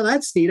 cool. Well,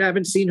 that's neat. I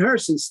haven't seen her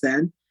since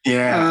then.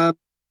 Yeah.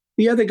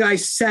 The other guy,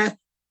 Seth,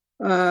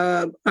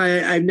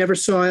 I never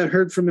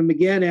heard from him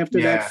again after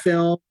that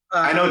film.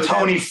 I know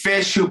Tony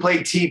Fish, who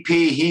played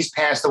TP. He's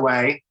passed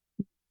away.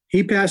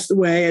 He passed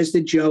away, as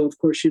did Joe, of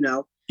course,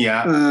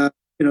 Yeah.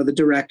 The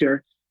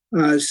director.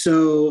 But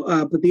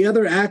the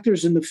other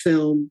actors in the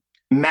film.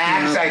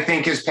 Max, I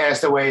think, has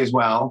passed away as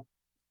well.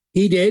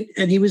 He did.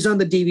 And he was on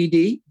the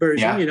DVD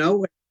version,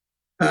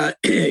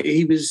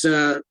 he was...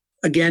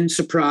 again,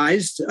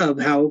 surprised of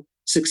how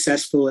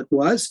successful it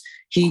was.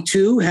 He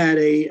too had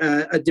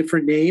a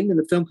different name in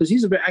the film because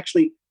he's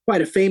actually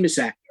quite a famous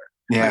actor.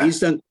 Yeah, he's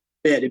done a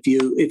bit. If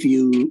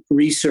you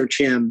research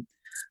him,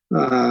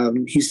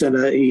 he's done.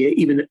 He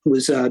even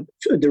was a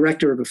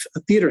director of a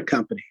theater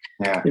company.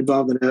 Yeah,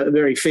 involved in a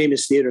very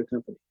famous theater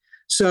company.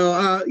 So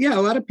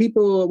a lot of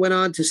people went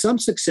on to some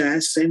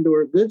success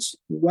or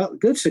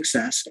good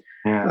success.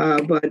 Yeah.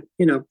 But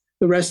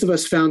the rest of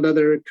us found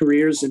other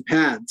careers and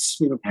paths,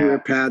 career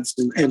paths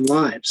and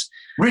lives.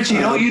 Richie,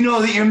 don't you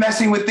know that you're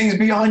messing with things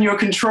beyond your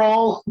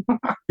control?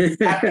 Sorry,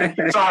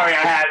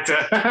 I had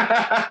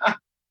to.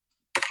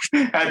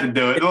 Had to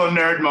do it. A little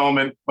nerd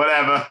moment,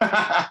 whatever.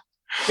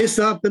 It's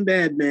off the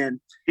Madman.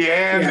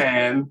 Yeah,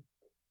 man.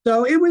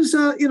 So it was,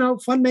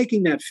 fun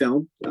making that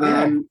film.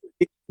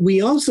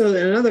 We also,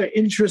 another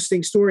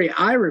interesting story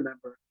I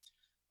remember,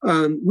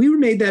 we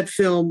made that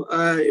film.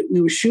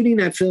 We were shooting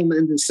that film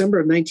in December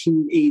of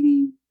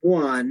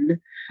 1981,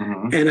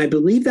 and I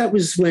believe that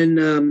was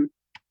when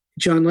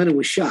John Lennon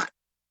was shot.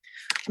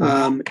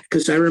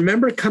 Because I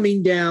remember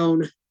coming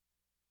down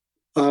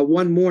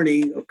one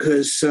morning,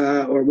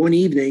 or one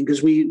evening,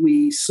 because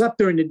we slept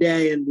during the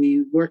day and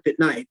we worked at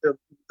night. The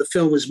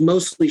film was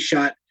mostly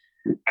shot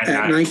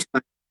at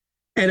nighttime,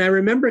 and I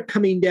remember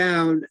coming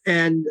down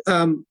and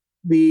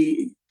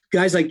the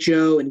guys like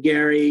Joe and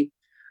Gary.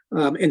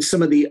 And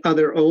some of the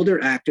other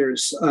older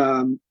actors,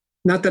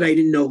 not that I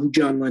didn't know who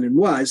John Lennon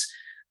was,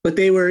 but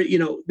they were,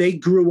 they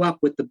grew up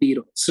with the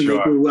Beatles. So They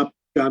grew up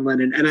with John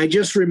Lennon. And I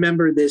just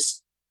remember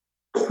this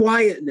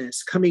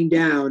quietness coming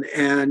down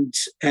and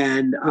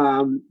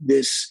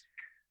this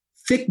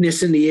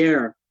thickness in the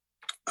air,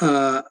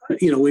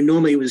 when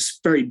normally it was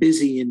very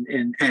busy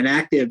and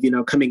active,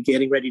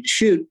 getting ready to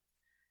shoot.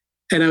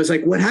 And I was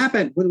like, what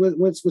happened?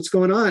 What's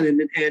going on?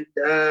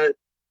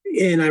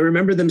 And I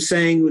remember them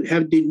saying, "How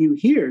didn't you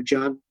hear,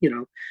 John?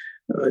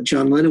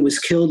 John Lennon was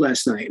killed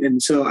last night."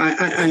 And so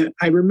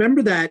I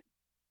remember that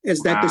as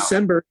that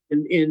December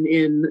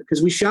in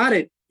because we shot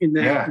it in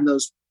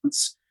those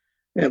months.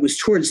 It was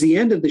towards the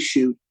end of the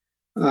shoot,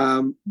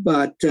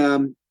 but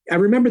I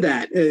remember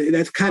that.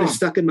 That's kind of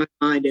stuck in my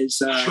mind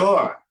as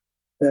a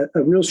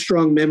real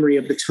strong memory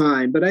of the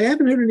time. But I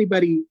haven't heard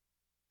anybody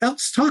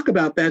else talk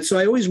about that, so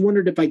I always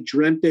wondered if I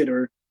dreamt it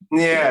or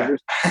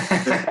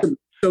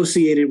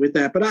associated with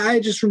that. But I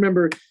just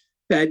remember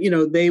that,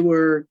 they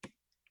were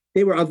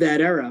of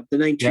that era, the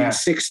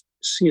 1960s,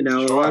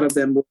 a lot of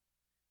them were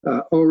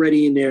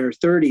already in their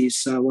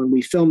 30s when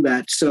we filmed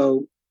that.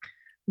 So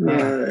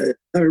I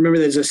remember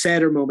there's a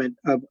sadder moment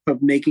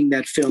of making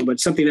that film, but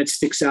something that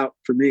sticks out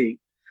for me.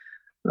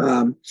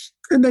 And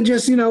then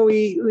just,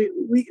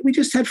 we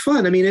just had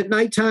fun. I mean, at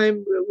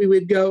nighttime we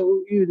would go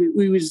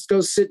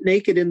sit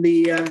naked in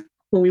the,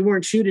 when we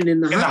weren't shooting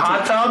in the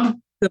hot tub.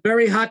 The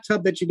very hot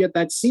tub that you get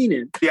that scene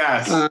in.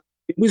 Yes.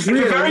 It was a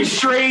very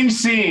strange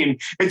scene.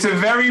 It's a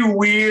very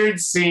weird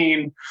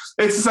scene.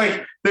 It's just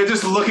like they're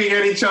just looking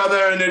at each other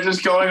and they're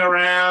just going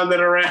around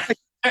and around.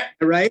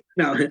 Right?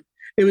 No,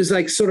 it was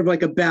like sort of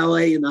like a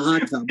ballet in the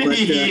hot tub. But,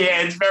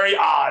 it's very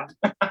odd.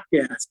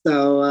 Yeah.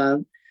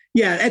 So,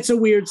 it's a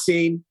weird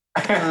scene.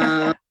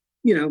 I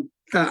don't know.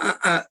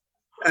 I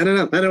don't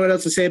know what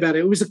else to say about it.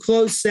 It was a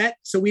closed set,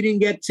 so we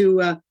didn't get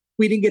to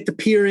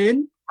peer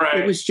in.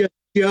 Right. It was just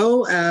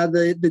Joe,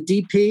 the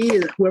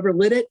DP, whoever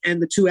lit it,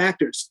 and the two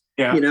actors.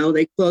 Yeah.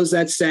 They closed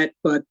that set,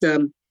 but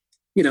it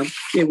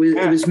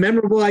was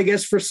memorable, I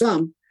guess, for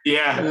some.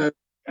 Yeah,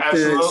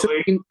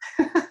 absolutely.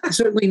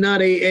 Certainly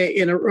not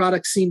an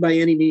erotic scene by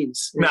any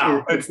means.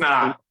 No, it's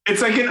not.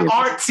 It's like an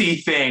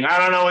artsy thing. I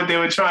don't know what they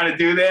were trying to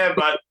do there,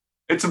 but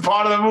it's a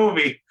part of the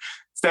movie.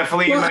 It's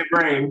definitely in my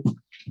brain.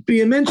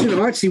 You mentioned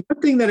artsy.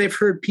 One thing that I've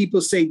heard people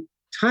say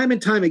time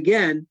and time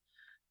again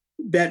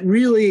that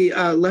really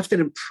left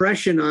an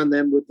impression on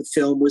them with the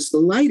film was the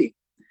lighting.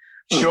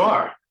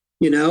 Sure.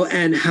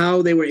 And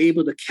how they were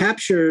able to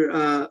capture,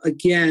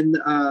 again,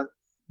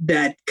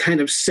 that kind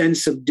of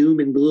sense of doom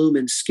and gloom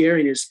and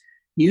scariness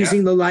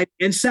using the light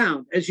and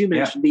sound, as you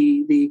mentioned,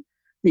 the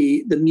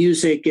the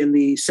music and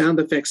the sound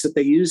effects that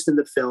they used in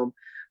the film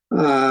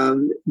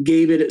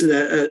gave it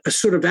a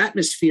sort of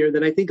atmosphere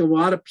that I think a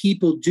lot of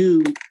people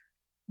do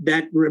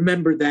that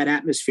remember that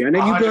atmosphere. And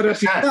then you brought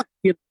up yourself,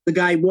 the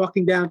guy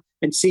walking down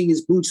and seeing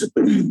his boots,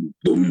 boom,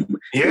 boom,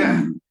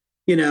 boom,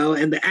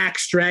 and the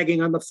axe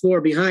dragging on the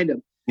floor behind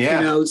him.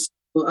 Yeah.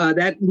 So,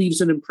 that leaves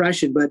an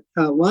impression. But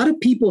a lot of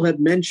people have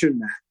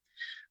mentioned that.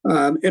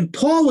 And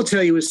Paul will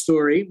tell you a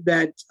story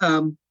that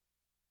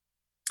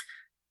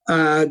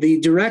the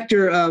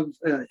director of,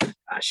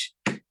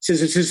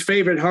 says it's his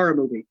favorite horror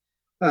movie.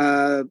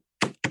 I'm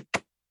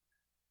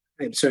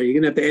sorry, you're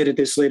gonna have to edit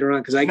this later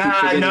on because I keep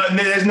forgetting. No,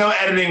 there's no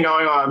editing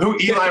going on. Who?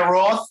 Eli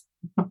Roth?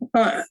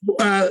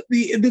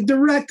 The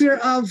director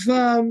of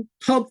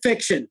Pulp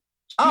Fiction.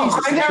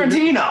 Quentin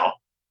Tarantino.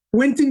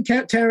 Quentin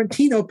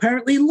Tarantino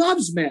apparently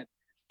loves men.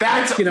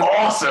 That's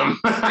awesome.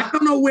 I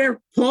don't know where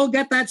Paul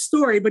got that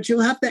story, but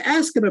you'll have to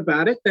ask him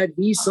about it. That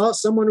he saw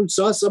someone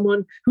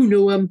who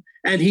knew him,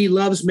 and he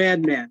loves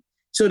Madman.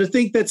 So to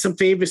think that some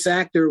famous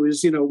actor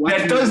was,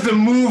 that does the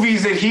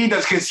movies that he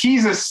does, because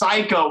he's a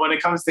psycho when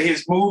it comes to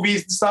his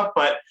movies and stuff.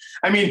 But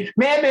I mean,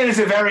 Madman is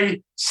a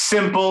very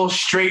simple,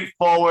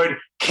 straightforward,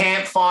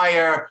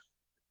 campfire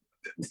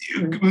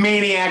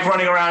maniac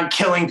running around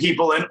killing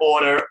people in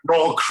order,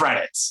 roll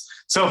credits.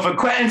 So for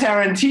Quentin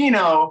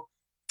Tarantino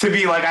to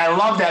be like, I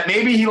love that,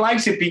 maybe he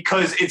likes it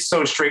because it's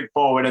so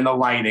straightforward and the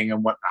lighting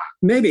and whatnot.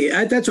 Maybe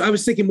that's what I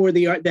was thinking, more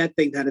the art, that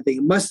thing kind of thing.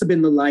 It must have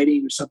been the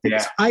lighting or something.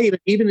 Yeah. I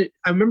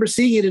remember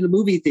seeing it in a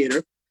movie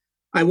theater.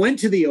 I went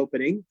to the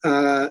opening.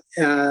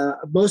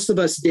 Most of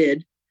us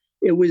did.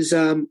 It was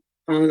on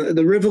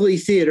the Rivoli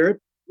Theater.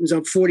 It was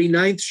on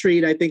 49th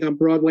Street, I think, on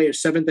Broadway or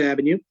 7th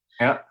Avenue.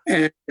 Yeah.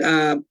 And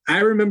I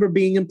remember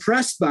being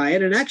impressed by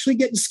it and actually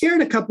getting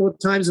scared a couple of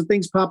times of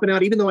things popping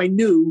out, even though I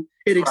knew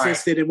it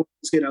existed and what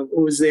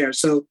was there.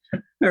 So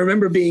I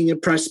remember being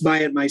impressed by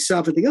it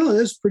myself and thinking,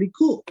 that's pretty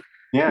cool.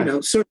 Yeah.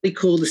 Certainly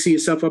cool to see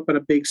yourself up on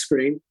a big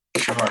screen.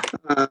 Sure.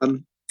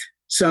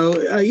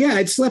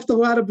 It's left a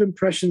lot of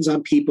impressions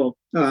on people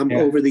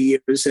over the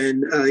years.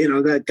 And,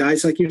 that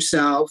guys like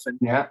yourself and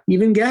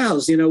even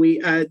gals, we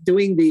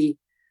doing the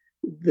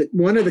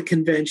one of the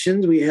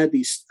conventions, we had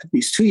these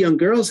two young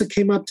girls that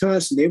came up to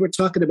us and they were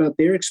talking about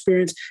their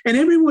experience, and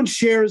everyone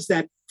shares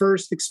that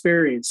first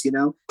experience,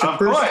 Of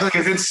course,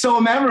 because it's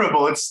so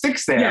memorable. It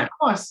sticks there. Yeah. Of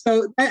course.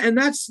 So, and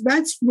that's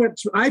what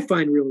I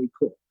find really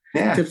cool.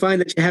 Yeah. To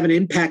find that you have an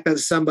impact on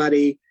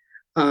somebody,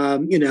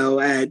 at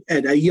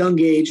a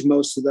young age,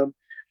 most of them,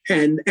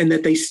 and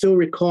that they still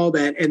recall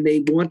that and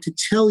they want to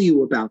tell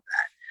you about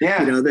that.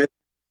 Yeah. That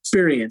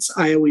experience.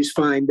 I always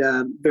find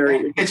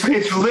very. It's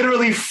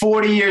literally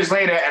 40 years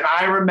later, and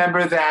I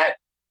remember that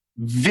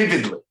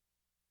vividly.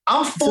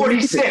 I'm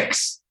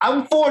 46. I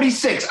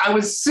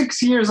was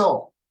 6 years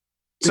old.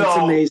 That's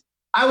amazing.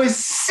 I was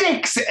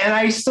 6, and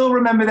I still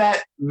remember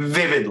that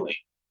vividly.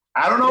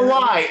 I don't know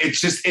why.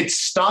 It's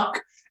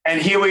stuck.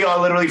 And here we are,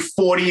 literally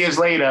 40 years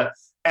later,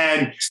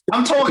 and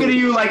I'm talking to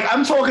you like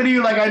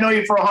I know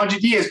you for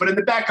 100 years. But in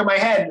the back of my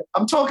head,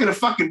 I'm talking to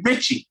fucking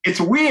Richie.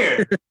 It's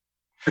weird,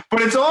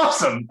 but it's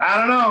awesome. I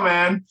don't know,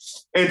 man.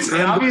 It's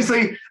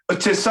obviously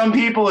to some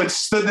people, it's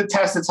stood the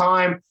test of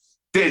time.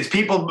 There's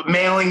people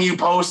mailing you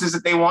posters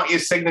that they want your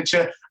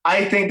signature.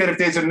 I think that if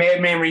there's a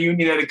Madman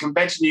reunion at a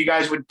convention, you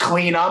guys would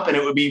clean up, and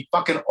it would be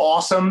fucking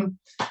awesome.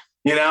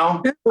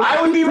 I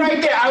would be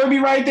right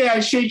there.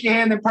 I'd shake your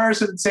hand in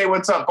person and say,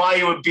 "What's up?" Buy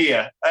you a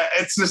beer.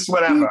 It's just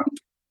whatever.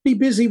 Be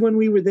busy when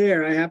we were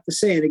there, I have to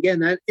say. And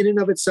again, that in and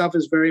of itself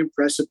is very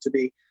impressive to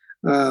me.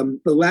 The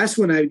last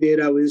one I did,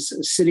 I was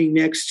sitting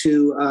next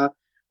to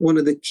one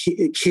of the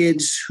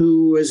kids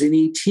who was in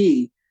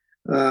E.T.,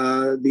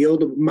 the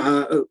old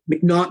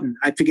McNaughton.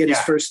 I forget his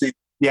first name.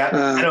 Yeah,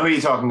 I know who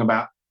you're talking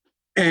about.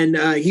 And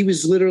he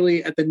was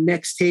literally at the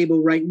next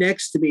table right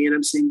next to me. And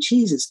I'm saying,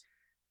 Jesus,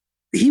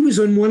 he was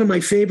in one of my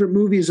favorite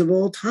movies of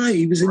all time.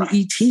 He was in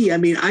E.T. I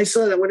mean, I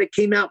saw that when it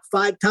came out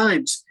 5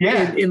 times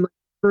in my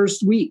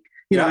first week.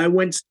 I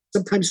went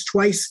sometimes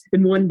twice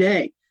in one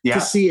day to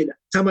see it,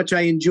 how much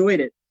I enjoyed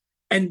it.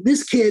 And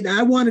this kid,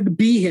 I wanted to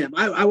be him.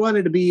 I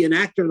wanted to be an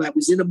actor that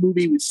was in a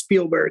movie with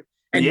Spielberg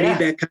and made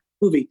that kind of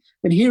movie.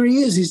 And here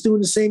he is. He's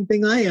doing the same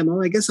thing I am.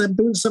 I guess I'm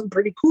doing something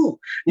pretty cool.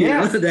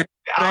 Yeah,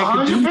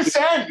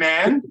 100%,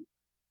 man.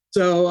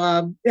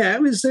 So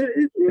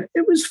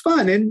it was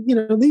fun,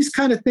 and these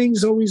kind of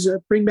things always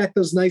bring back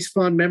those nice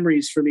fond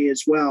memories for me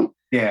as well.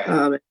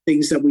 Yeah,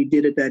 things that we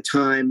did at that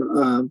time.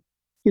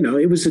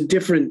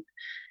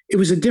 It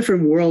was a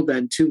different world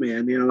then too,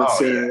 man.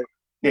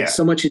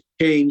 So much has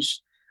changed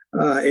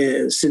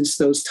since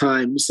those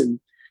times, and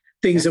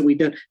things that we've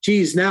done.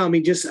 Geez, now I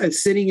mean, just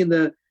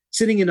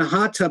sitting in a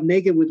hot tub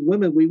naked with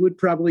women, we would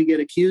probably get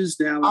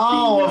accused now.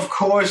 Of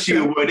course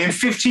you would. In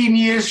 15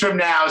 years from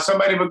now,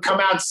 somebody would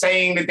come out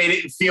saying that they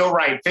didn't feel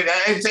right.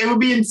 It would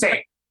be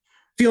insane.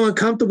 Feel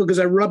uncomfortable because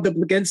I rubbed up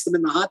against them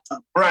in the hot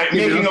tub. Right,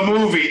 making a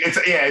movie.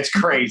 It's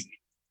crazy.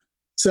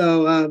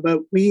 So,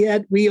 but we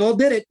all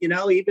did it.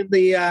 Even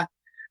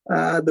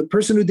the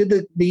person who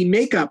did the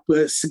makeup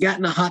got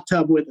in a hot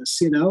tub with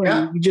us.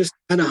 And we just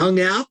kind of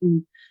hung out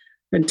and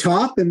and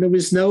talk, and there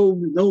was no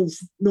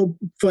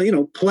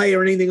play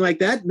or anything like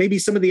that. Maybe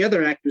some of the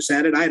other actors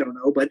had it, I don't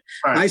know, but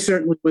I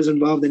certainly was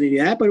involved in any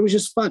of that. But it was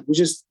just fun. It was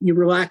just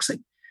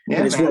relaxing.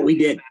 Yeah, it's what we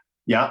did.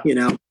 Yeah,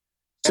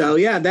 So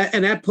yeah,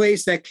 that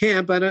place, that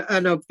camp. I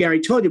don't know if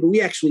Gary told you, but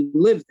we actually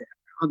lived there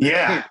on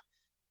that camp.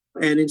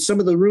 And in some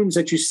of the rooms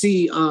that you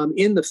see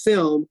in the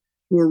film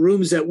were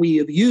rooms that we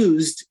have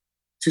used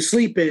to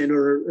sleep in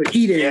or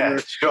eat in. Yeah,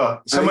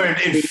 sure. Somewhere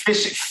in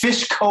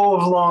Fish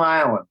Cove, Long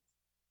Island.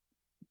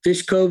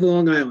 Fish Cove,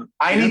 Long Island.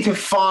 I need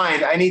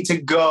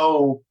to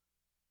go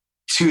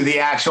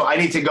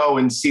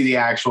and see the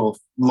actual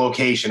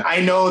location.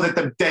 I know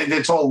that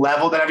it's all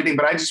leveled and everything,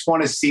 but I just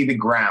want to see the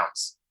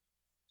grounds.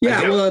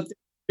 Yeah, well, if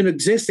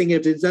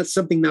it's not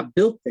something not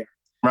built there.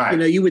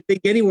 Right. You would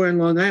think anywhere in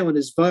Long Island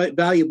is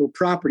valuable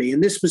property.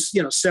 And this was,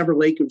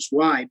 several acres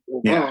wide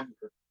or long.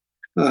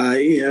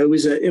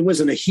 It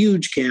wasn't a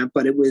huge camp,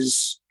 but it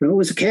was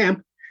a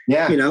camp.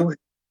 Yeah.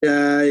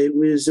 It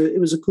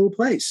was a cool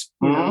place.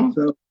 Mm-hmm.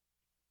 So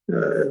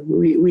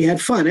we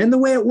had fun. And the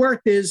way it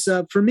worked is,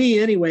 for me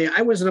anyway,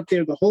 I wasn't up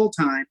there the whole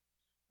time.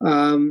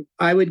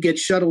 I would get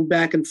shuttled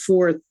back and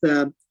forth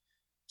to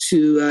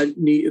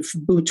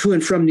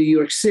and from New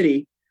York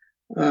City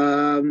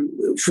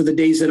for the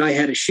days that I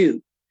had to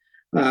shoot.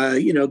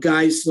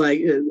 Guys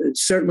like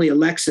certainly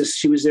Alexis,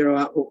 she was there a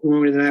lot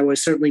longer than I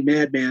was, certainly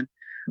Madman.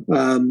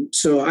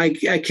 So I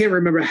can't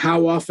remember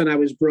how often I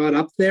was brought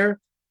up there.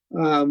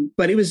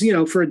 But it was,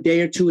 for a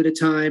day or two at a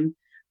time.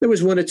 There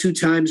was one or two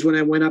times when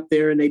I went up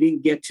there and they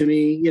didn't get to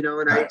me, and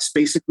I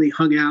basically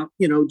hung out,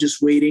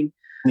 just waiting.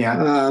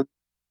 Yeah.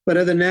 But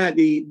other than that,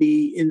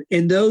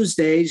 in those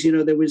days,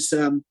 there was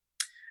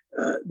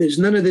there's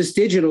none of this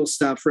digital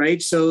stuff,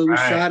 right? So it was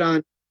shot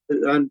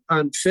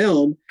on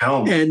film,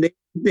 and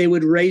they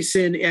would race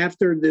in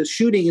after the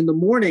shooting in the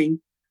morning.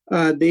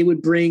 They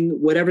would bring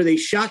whatever they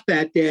shot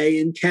that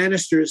day in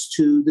canisters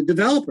to the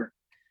developer.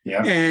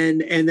 Yeah.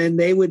 And then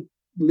they would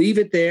leave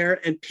it there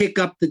and pick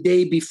up the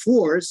day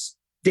before's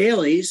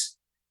dailies.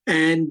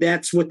 And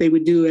that's what they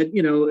would do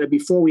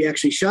before we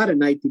actually shot at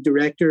night. The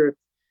director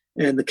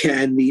and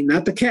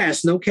not the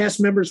cast, no cast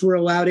members were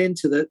allowed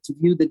to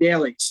view the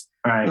dailies.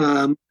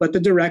 Right. But the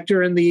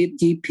director and the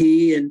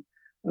DP and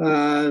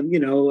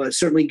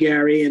certainly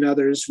Gary and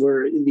others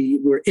were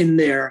in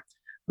there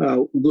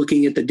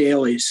looking at the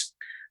dailies.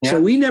 Yeah.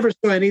 So we never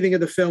saw anything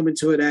of the film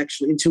until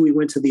we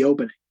went to the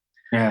opening.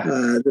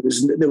 Yeah.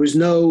 There was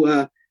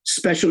no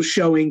special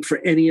showing for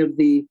any of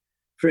the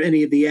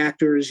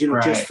actors,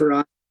 just for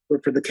us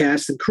or for the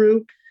cast and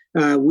crew.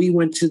 We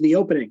went to the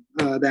opening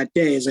that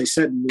day, as I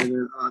said,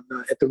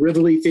 at the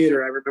Rivoli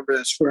Theater. I remember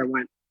that's where I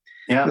went.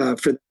 Yeah.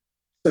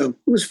 So it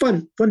was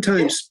fun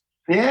times.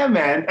 Yeah,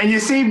 man. And you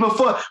see,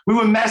 before we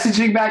were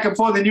messaging back and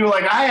forth, and you were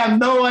like, "I have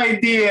no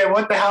idea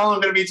what the hell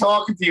I'm going to be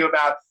talking to you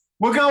about."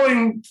 We're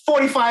going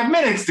 45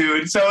 minutes,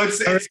 dude. So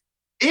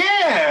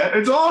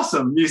it's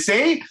awesome. You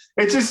see,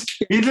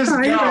 you just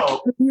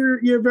go.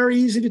 You're very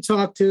easy to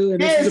talk to.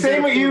 And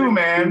same with you,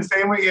 man.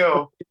 Same with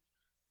you.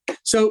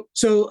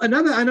 So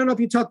another, I don't know if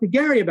you talked to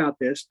Gary about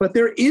this, but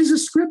there is a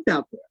script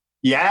out there.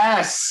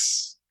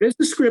 Yes. There's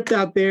a script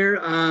out there.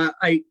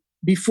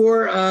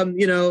 Before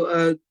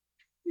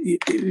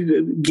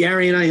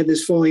Gary and I had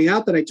this falling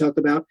out that I talked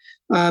about.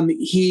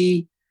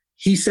 He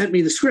sent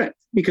me the script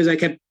because I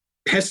kept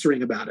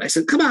pestering about it. I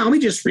said, "Come on, let me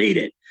just read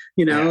it,"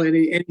 and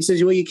he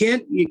says, "Well, you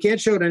can't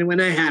show it to anyone."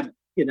 I haven't,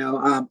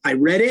 I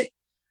read it.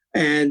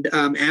 And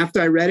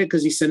after I read it,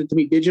 because he sent it to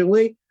me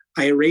digitally,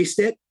 I erased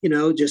it,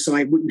 just so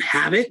I wouldn't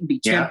have it and be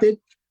tempted.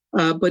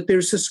 But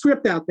there's a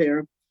script out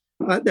there.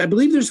 I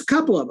believe there's a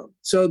couple of them.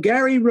 So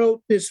Gary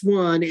wrote this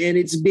one, and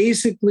it's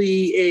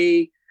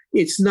basically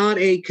it's not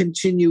a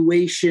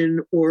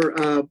continuation or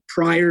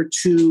prior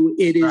to.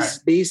 It is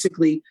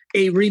basically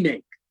a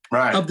remake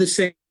of the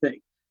same thing.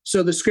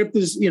 So the script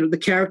is,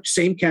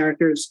 same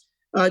characters,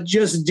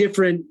 just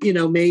different,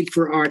 made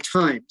for our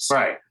times.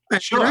 Right.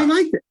 Sure. And I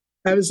liked it.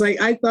 I was like,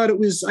 I thought it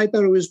was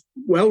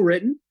well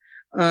written.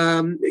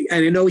 And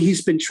I know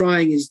he's been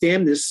trying his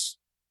damnedest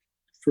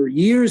for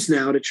years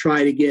now to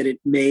try to get it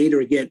made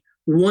or get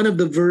one of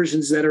the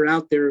versions that are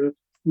out there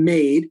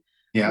made.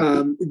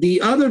 Yeah.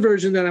 The other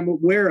version that I'm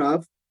aware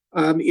of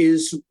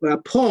is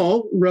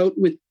Paul wrote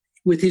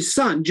with his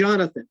son,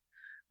 Jonathan.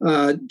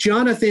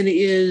 Jonathan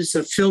is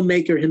a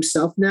filmmaker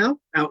himself now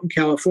out in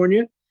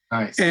California.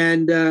 Nice.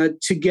 And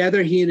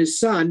together he and his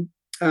son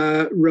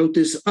wrote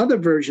this other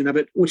version of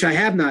it, which I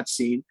have not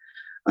seen.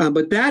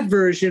 But that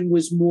version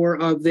was more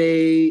of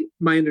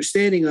my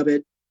understanding of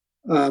it,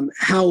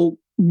 how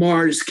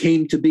Mars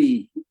came to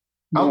be.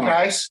 Mars.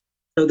 Okay.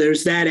 So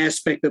there's that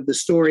aspect of the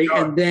story.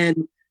 Sure.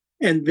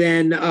 And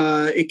then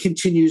it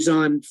continues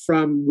on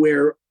from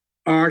where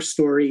our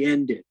story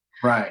ended.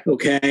 Right.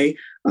 Okay.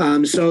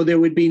 So there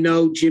would be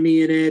no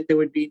Jimmy in it. There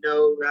would be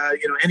no,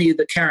 any of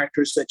the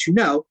characters that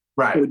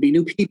Right. There would be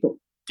new people.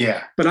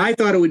 Yeah. But I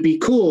thought it would be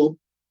cool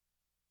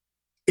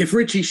if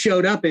Richie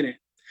showed up in it.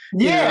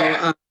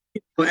 Yeah.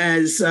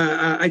 As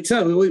I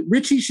tell you,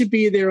 Richie should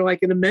be there like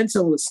in a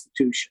mental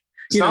institution.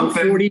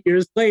 Something. 40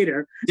 years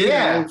later.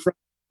 Yeah.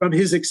 from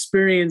his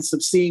experience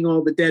of seeing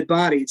all the dead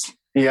bodies.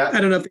 Yeah.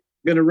 I don't know if they're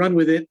going to run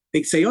with it.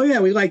 They say, oh, yeah,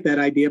 we like that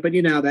idea. But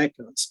you know how that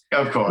goes.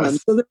 Of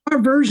course. So there are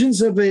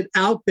versions of it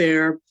out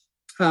there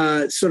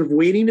sort of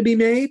waiting to be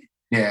made.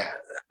 Yeah.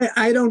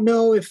 I don't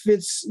know if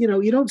it's,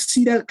 you don't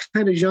see that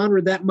kind of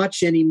genre that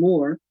much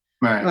anymore.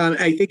 Right.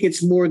 I think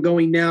it's more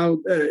going now,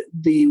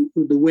 the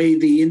way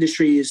the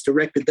industry is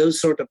directed,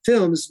 those sort of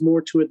films,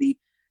 more toward the,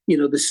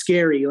 the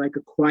scary, like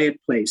A Quiet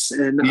Place.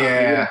 And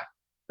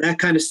that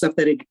kind of stuff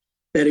that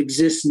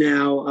exists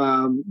now.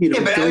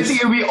 But I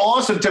think it would be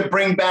awesome to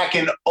bring back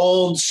an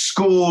old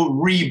school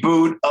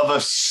reboot of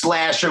a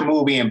slasher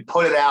movie and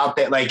put it out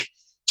there, like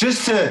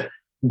just to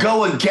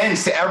go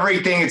against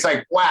everything. It's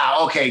like, wow,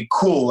 okay,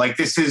 cool. Like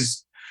this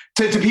is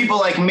to people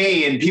like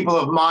me and people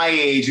of my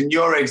age and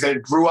your age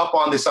that grew up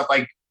on this stuff.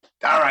 Like,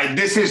 all right,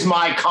 this is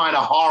my kind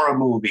of horror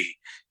movie,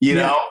 you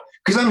know?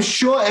 Because I'm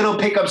sure it'll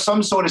pick up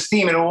some sort of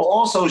steam and it will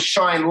also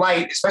shine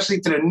light,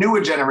 especially to the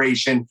newer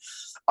generation.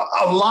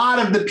 A lot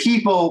of the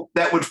people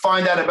that would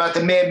find out about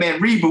the Madman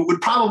reboot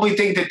would probably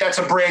think that that's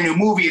a brand new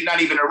movie and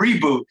not even a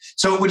reboot.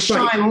 So it would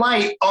shine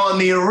light on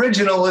the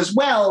original as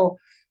well.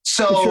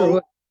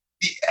 So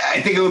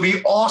I think it would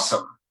be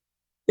awesome.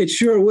 It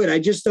sure would. I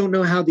just don't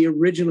know how the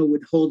original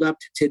would hold up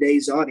to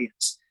today's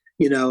audience,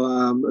 with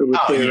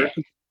their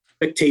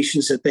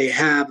expectations that they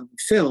have of the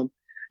film.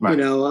 Right.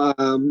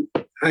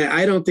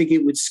 I don't think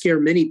it would scare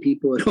many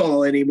people at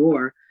all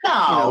anymore.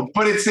 No,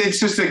 but it's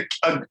just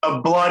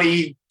a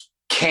bloody,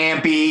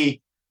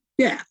 campy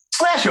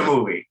slasher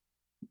movie.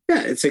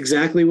 Yeah, it's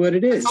exactly what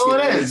it is. That's all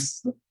it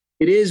is.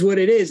 It is what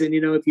it is. And,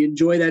 if you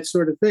enjoy that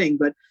sort of thing,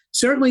 but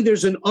certainly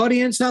there's an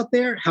audience out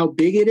there. How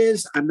big it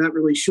is, I'm not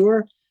really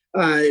sure.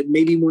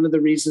 Maybe one of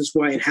the reasons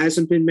why it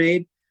hasn't been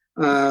made.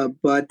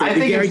 But I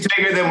think it's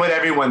bigger than what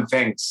everyone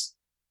thinks.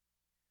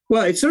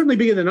 Well, it's certainly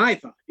bigger than I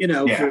thought,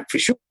 for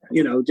sure.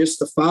 Just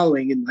the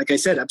following. And like I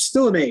said, I'm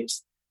still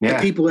amazed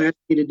that people ask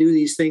me to do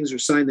these things or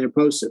sign their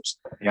posters.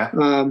 Yeah.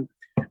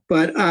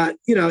 But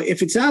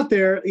if it's out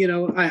there,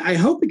 I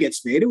hope it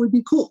gets made. It would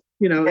be cool.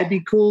 It'd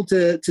be cool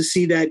to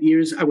see that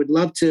years. I would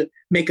love to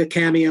make a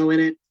cameo in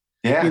it.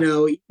 Yeah.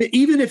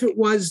 Even if it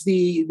was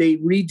they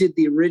redid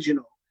the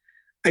original,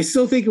 I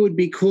still think it would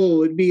be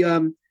cool. It'd be,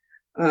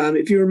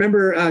 if you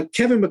remember,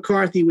 Kevin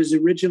McCarthy was the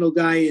original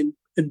guy in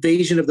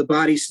Invasion of the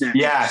Body Snatchers.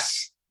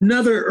 Yes.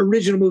 Another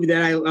original movie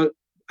that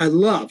I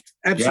loved,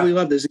 absolutely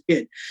loved as a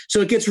kid.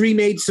 So it gets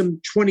remade some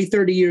 20,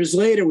 30 years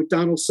later with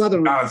Donald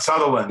Sutherland.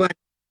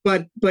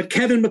 But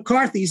Kevin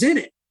McCarthy's in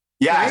it.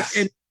 Yes.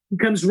 Right? And he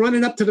comes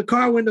running up to the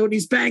car window and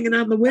he's banging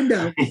on the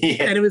window.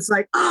 And it was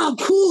like, oh,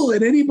 cool.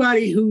 And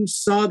anybody who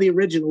saw the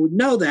original would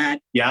know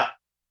that. Yeah.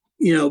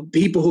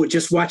 People who are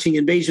just watching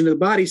Invasion of the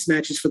Body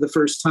Snatchers for the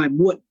first time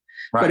wouldn't.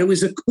 Right. But it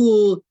was a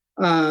cool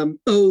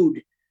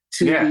ode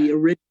to the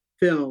original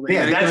film.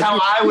 Yeah, that's how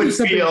I would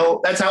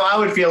feel. That's how I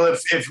would feel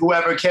if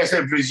whoever cast it,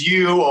 if it was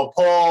you or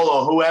Paul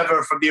or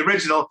whoever from the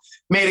original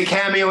made a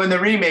cameo in the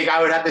remake,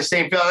 I would have the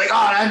same feeling. Like,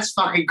 oh, that's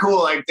fucking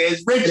cool. Like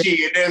there's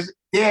Richie and there's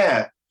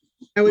that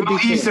would be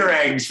cool. Easter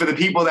eggs for the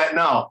people that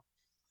know.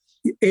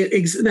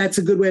 That's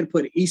a good way to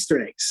put it.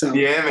 Easter eggs. So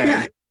yeah, man.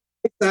 Yeah.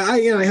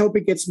 I hope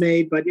it gets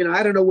made, but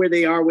I don't know where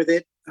they are with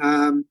it.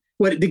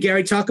 What did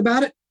Gary talk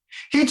about it?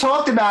 He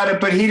talked about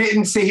it, but he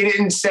didn't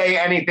say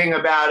anything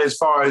about as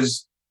far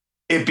as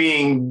it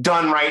being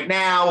done right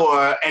now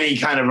or any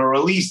kind of a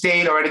release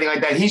date or anything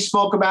like that. He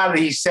spoke about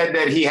it. He said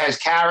that he has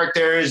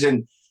characters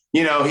and,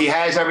 he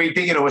has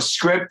everything, a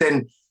script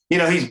and,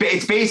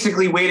 it's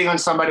basically waiting on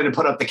somebody to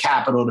put up the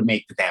capital to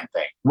make the damn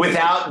thing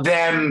without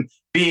them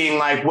being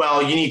like,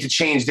 well, you need to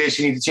change this.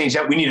 You need to change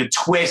that. We need a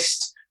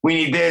twist. We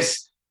need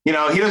this. He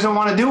doesn't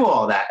want to do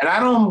all that. And I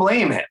don't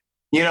blame him.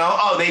 They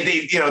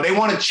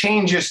want to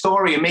change your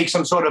story and make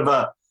some sort of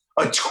a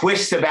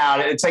twist about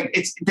it. It's like,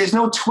 there's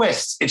no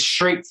twist. It's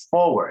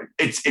straightforward.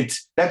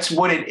 That's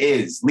what it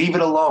is. Leave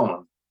it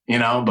alone,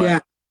 but yeah,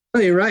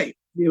 you're right.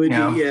 It would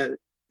be,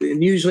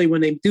 and usually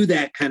when they do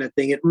that kind of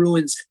thing, it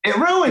ruins it. It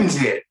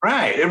ruins it.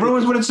 Right. It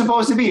ruins what it's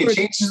supposed to be. It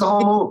changes the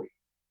whole movie.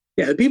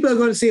 Yeah. The people are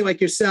going to see it like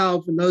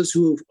yourself and those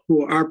who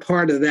are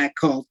part of that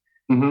cult.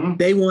 Mm-hmm.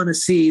 They want to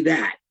see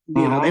that.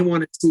 They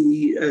want to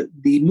see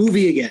the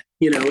movie again,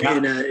 in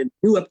a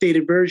new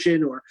updated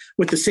version or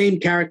with the same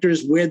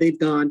characters where they've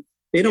gone.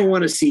 They don't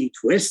want to see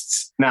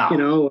twists,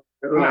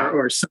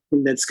 or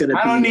something that's going to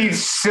be. I don't need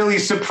silly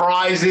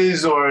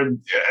surprises or I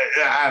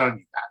don't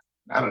need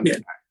that. I don't need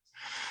that.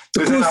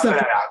 The cool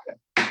stuff,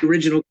 the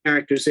original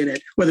characters in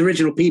it, or the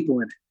original people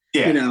in it.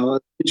 Yeah.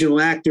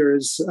 Original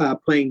actors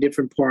playing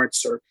different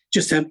parts or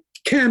just have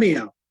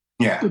cameo.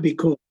 Yeah. It would be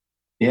cool.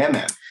 Yeah,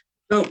 man.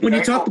 So when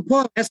you talk to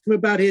Paul, ask him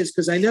about his,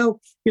 because I know,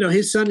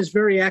 his son is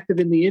very active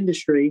in the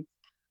industry.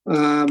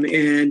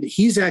 And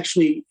he's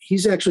actually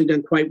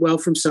done quite well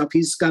for himself.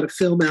 He's got a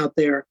film out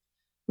there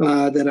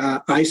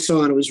that I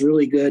saw and it was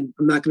really good.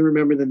 I'm not going to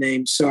remember the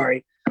name.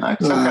 Sorry.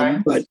 That's okay.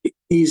 But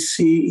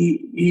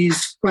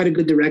he's quite a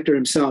good director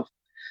himself,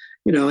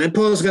 and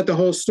Paul's got the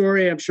whole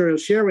story. I'm sure he'll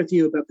share with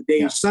you about the day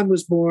his son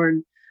was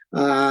born.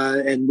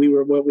 And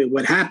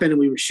what happened and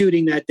we were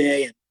shooting that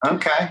day. And,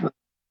 okay.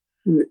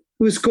 It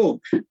was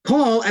cool.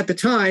 Paul, at the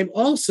time,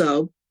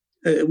 also,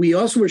 we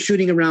also were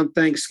shooting around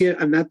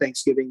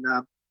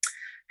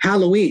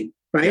Halloween,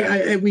 right?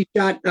 Yeah. We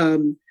shot,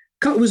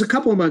 it was a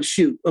couple of months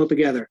shoot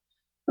altogether.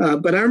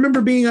 But I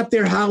remember being up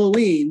there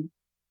Halloween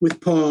with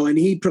Paul, and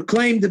he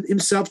proclaimed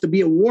himself to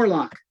be a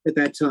warlock at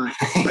that time.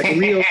 Like a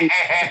real.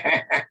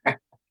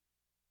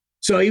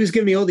 So he was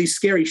giving me all these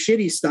scary,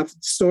 shitty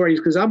stories,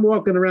 because I'm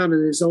walking around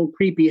in this old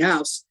creepy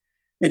house,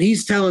 and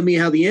he's telling me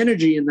how the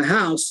energy in the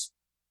house,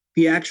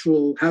 the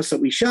actual house that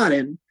we shot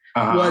in,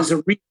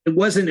 it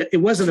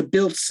wasn't a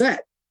built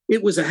set.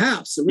 It was a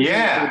house.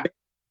 Yeah.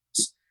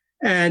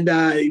 And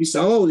he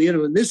said,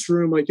 in this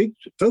room, I think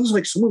it feels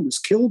like someone was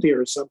killed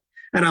here or something.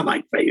 And I'm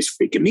like, he's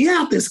freaking me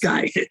out, this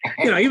guy.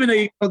 Even though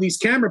you have all these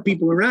camera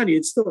people around you,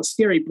 it's still a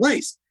scary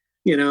place.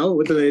 They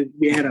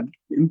had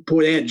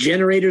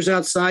generators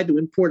outside to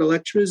import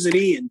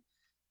electricity, and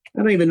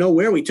I don't even know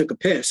where we took a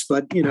piss,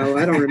 but I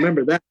don't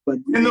remember that. But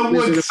in the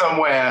woods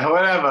somewhere,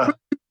 whatever.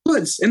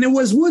 Woods, and there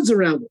was woods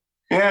around it.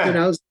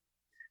 Yeah,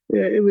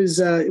 it was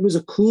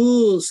a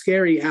cool,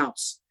 scary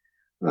house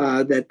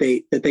that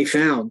they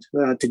found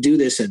to do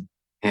this in.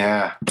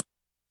 Yeah.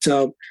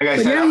 So, like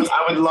I said,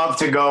 I would love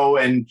to go,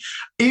 and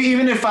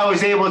even if I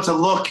was able to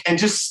look and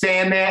just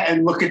stand there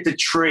and look at the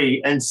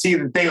tree and see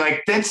the thing,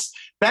 like that's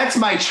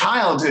my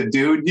childhood,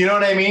 dude. You know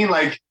what I mean?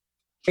 Like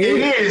it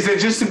is. And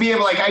just to be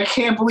able, like, I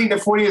can't believe that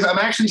 40 years I'm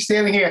actually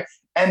standing here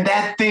and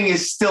that thing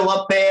is still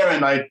up there,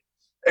 and like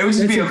it would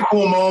just be a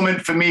cool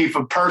moment for me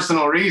for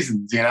personal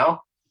reasons,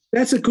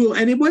 That's a cool,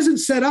 and it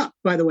wasn't set up,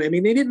 by the way. I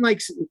mean, they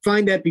didn't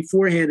find that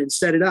beforehand and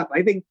set it up.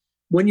 I think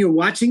when you're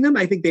watching them,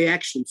 I think they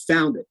actually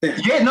found it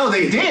then. Yeah, no,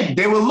 they did.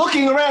 They were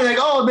looking around like,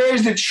 oh,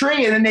 there's the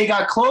tree. And then they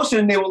got closer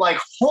and they were like,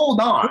 hold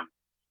on.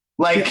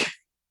 Like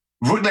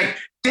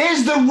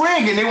there's the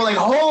rig. And they were like,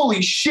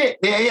 holy shit.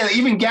 Yeah,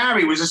 even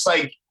Gary was just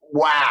like,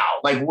 wow.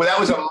 Like, that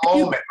was a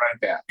moment right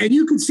there. And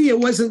you can see it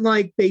wasn't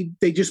like they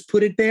just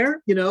put it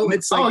there.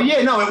 It's like,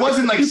 it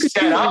wasn't like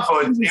set up.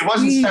 It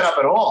wasn't set up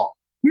at all.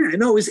 Yeah,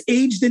 no, it was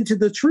aged into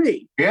the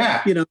tree.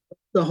 Yeah.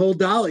 The whole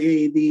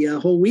dolly, the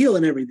whole wheel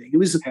and everything. It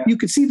was, you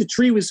could see the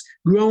tree was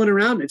growing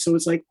around it. So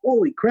it's like,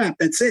 holy crap,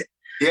 that's it.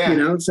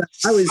 Yeah. So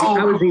I was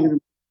even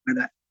by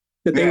that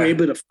they were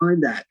able to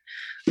find that.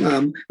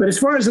 But as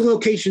far as the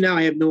location now,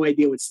 I have no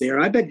idea what's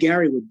there. I bet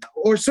Gary would know,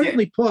 or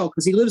certainly Paul,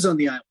 because he lives on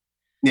the island.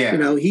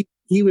 Yeah.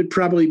 He would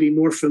probably be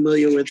more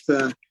familiar with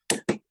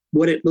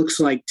what it looks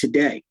like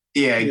today.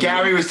 Yeah,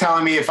 Gary was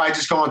telling me if I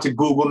just go onto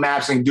Google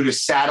Maps and do the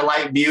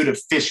satellite view to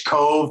Fish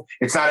Cove,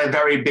 it's not a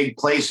very big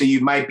place, so you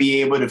might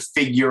be able to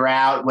figure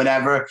out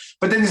whatever.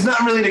 But then there's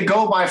nothing really to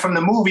go by from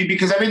the movie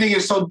because everything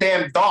is so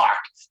damn dark.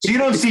 So you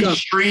don't see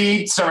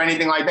streets or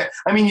anything like that.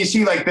 I mean, you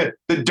see like the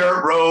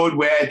dirt road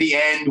where at the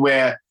end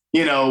where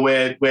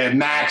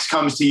Max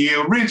comes to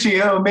you,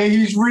 Richie, oh man,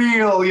 he's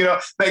real.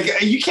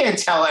 Like you can't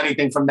tell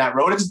anything from that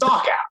road. It's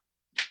dark out.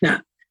 Yeah.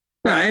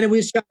 No, and it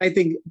was, I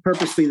think,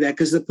 purposely that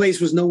because the place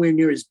was nowhere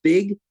near as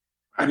big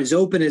and as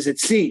open as it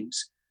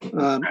seems,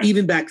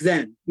 even back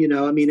then.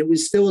 It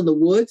was still in the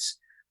woods,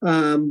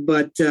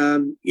 but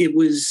it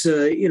was,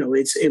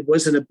 it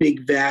wasn't a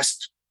big,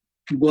 vast,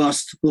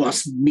 lost,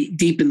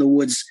 deep in the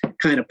woods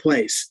kind of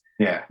place.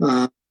 Yeah.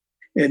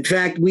 In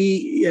fact,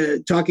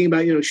 we talking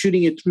about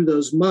shooting it through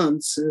those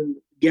months.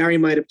 Gary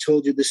might have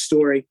told you this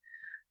story.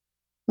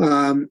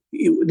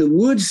 The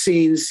wood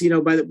scenes,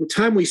 by the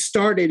time we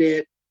started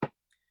it.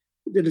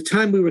 At the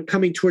time we were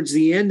coming towards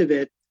the end of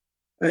it,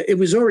 it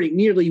was already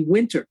nearly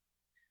winter.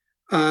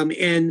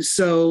 And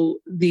so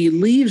the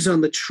leaves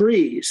on the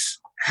trees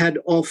had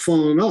all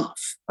fallen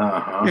off.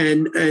 Uh-huh.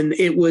 And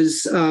it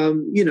was,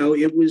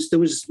 it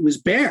was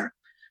bare.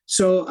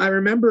 So I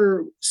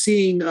remember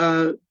seeing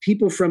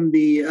people from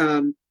the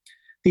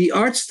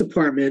arts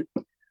department,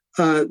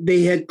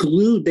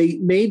 they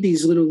made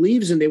these little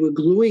leaves and they were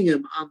gluing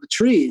them on the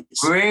trees.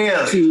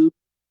 Really? To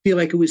feel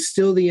like it was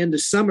still the end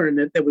of summer and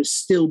that there was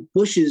still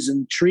bushes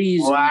and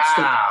trees. Wow. And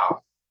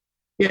stuff.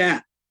 Yeah.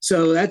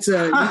 So that's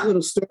a neat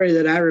little story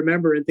that I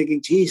remember and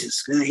thinking,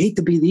 Jesus, I hate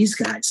to be these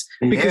guys.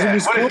 Because it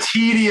was what a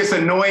tedious,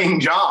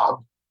 annoying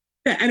job.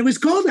 Yeah, and it was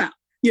cold out,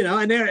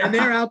 and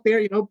they're out there,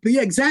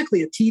 yeah,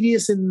 exactly, a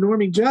tedious and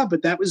annoying job,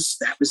 but that was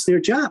their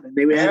job. And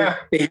they had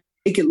to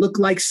make it look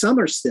like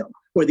summer still,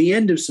 or the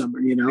end of summer,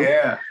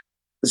 Yeah.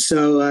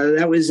 So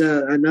that was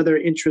another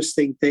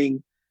interesting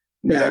thing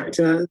that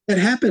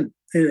happened.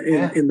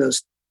 In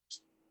those.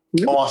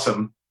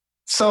 Awesome.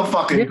 So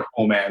fucking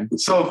cool, man.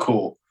 So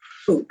cool.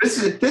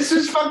 This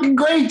is fucking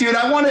great, dude.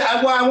 I want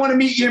to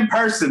meet you in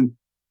person.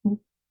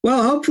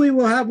 Well, hopefully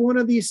we'll have one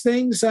of these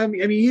things. I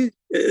mean,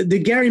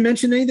 did Gary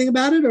mention anything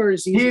about it, or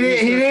is he? He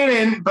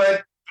didn't,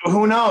 but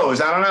who knows?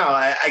 I don't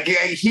know.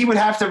 He would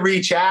have to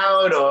reach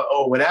out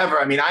or whatever.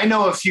 I mean, I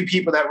know a few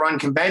people that run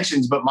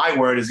conventions, but my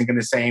word isn't going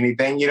to say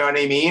anything. You know what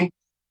I mean?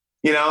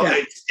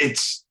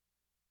 It's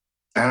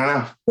I don't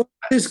know. Well,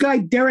 this guy,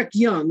 Derek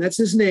Young, that's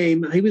his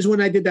name. He was one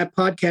I did that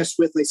podcast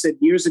with, I said,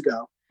 years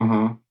ago.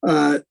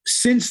 Uh-huh.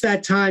 Since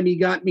that time, he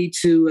got me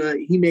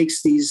to, he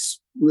makes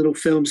these little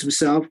films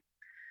himself.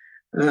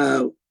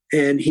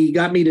 and he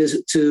got me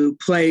to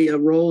play a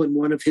role in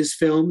one of his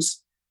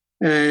films.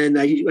 And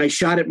I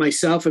shot it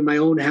myself in my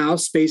own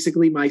house,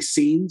 basically my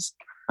scenes.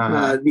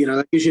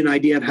 That gives you an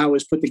idea of how it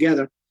was put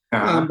together.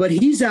 But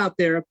he's out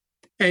there,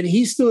 and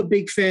he's still a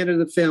big fan of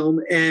the film.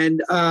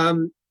 And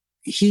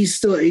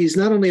he's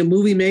not only a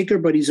movie maker,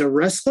 but he's a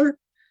wrestler.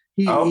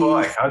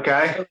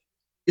 Okay.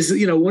 Is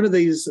one of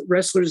these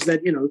wrestlers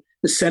that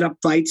the setup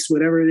fights,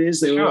 whatever it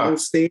is, they all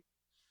stay.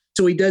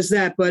 So he does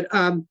that. But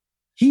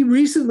he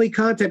recently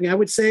contacted me, I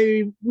would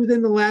say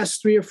within the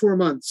last 3 or 4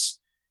 months,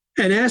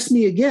 and asked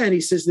me again.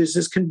 He says, "There's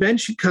this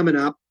convention coming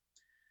up.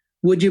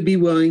 Would you be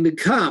willing to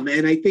come?"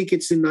 And I think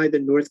it's in either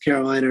North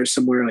Carolina or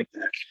somewhere like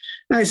that.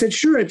 And I said,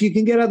 "Sure, if you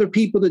can get other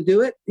people to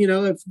do it.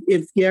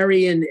 If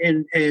Gary and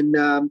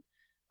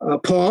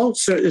Paul,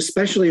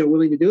 especially, are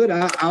willing to do it,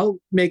 I'll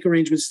make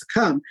arrangements to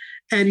come."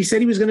 And he said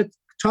he was going to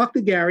talk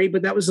to Gary,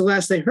 but that was the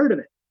last I heard of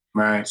it.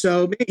 Right.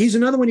 So he's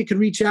another one you could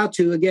reach out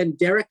to. Again,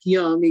 Derek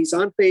Young. He's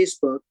on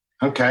Facebook.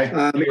 Okay.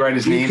 Let me write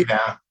his name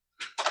down.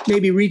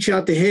 Maybe reach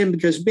out to him,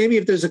 because maybe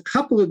if there's a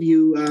couple of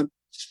you,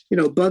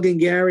 bugging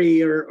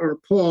Gary or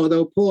Paul,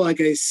 though Paul, like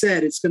I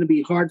said, it's going to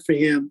be hard for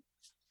him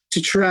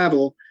to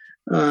travel.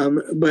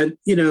 But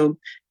if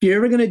you're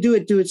ever going to do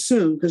it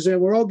soon, because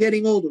we're all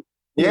getting older.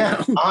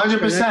 Yeah,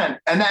 100%.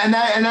 And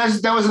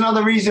that was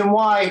another reason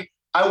why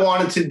I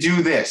wanted to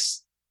do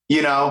this.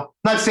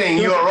 Not saying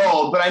you're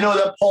old, but I know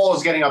that Paul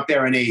is getting up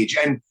there in age,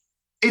 and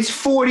it's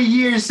 40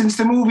 years since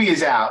the movie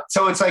is out.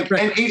 So it's like,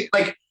 right.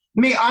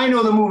 Me, I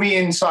know the movie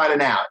inside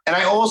and out. And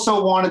I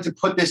also wanted to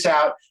put this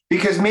out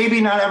because maybe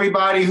not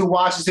everybody who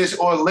watches this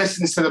or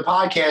listens to the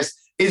podcast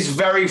is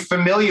very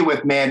familiar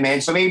with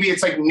Madman. So maybe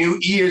it's like new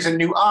ears and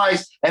new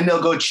eyes, and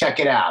they'll go check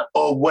it out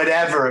or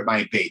whatever it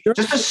might be. Sure.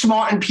 Just to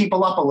smarten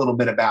people up a little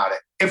bit about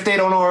it, if they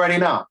don't already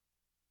know.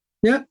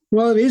 Yeah,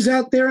 well, it is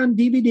out there on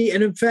DVD.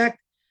 And in fact,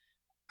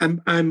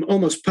 I'm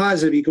almost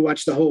positive you can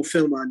watch the whole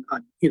film on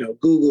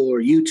Google or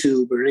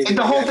YouTube or anything. And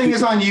the whole thing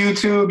is on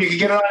YouTube. You can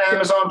get it on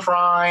Amazon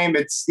Prime.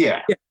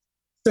 Yeah.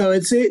 So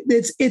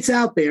it's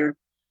out there,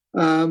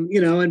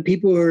 and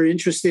people who are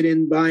interested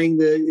in buying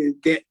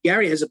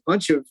Gary has a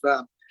bunch of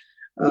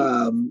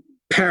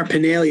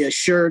paraphernalia,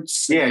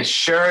 shirts. Yeah,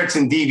 shirts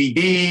and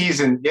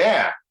DVDs and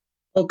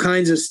all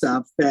kinds of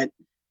stuff that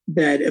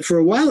for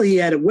a while he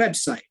had a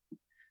website.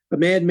 A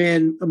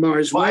Madman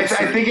Mars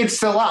website. I think it's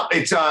still up.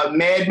 It's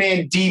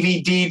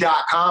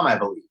madmandvd.com, I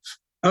believe.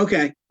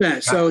 Okay. Yeah.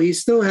 So he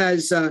still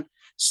has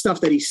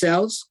stuff that he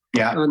sells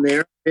on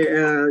there.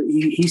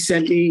 He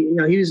sent me,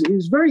 he's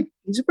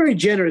a very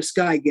generous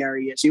guy,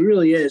 Gary is. He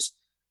really is.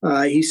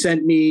 He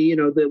sent me,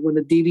 when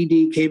the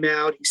DVD came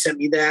out, he sent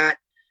me that.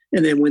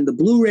 And then when the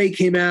Blu-ray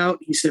came out,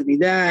 he sent me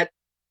that.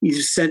 He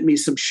sent me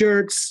some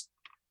shirts.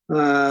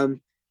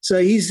 So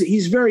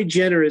he's very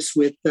generous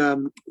with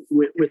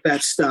that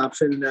stuff,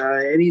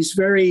 and he's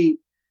very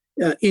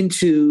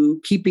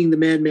into keeping the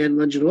Madman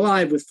legend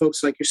alive with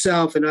folks like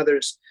yourself and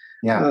others.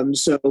 Yeah.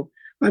 So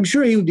I'm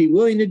sure he would be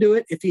willing to do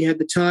it if he had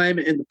the time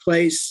and the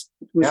place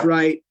was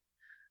right.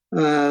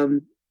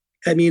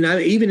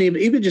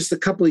 Even just a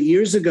couple of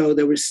years ago,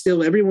 there was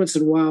still every once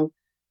in a while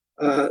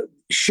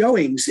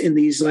showings in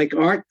these like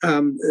art.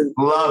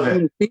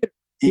 Love it.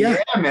 Yeah,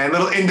 man,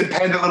 little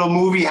independent little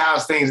movie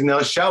house things, and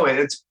they'll show it.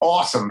 It's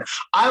awesome.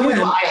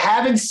 I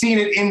haven't seen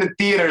it in the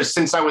theaters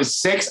since I was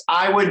 6.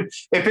 I would,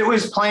 if it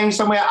was playing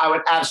somewhere, I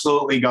would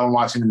absolutely go and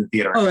watch it in the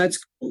theater. Oh,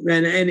 that's cool.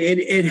 And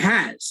it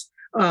has.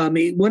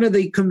 One of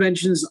the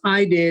conventions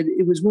I did,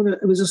 it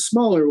was a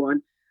smaller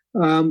one,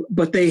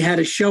 but they had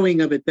a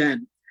showing of it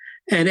then.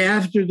 And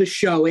after the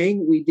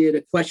showing, we did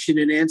a question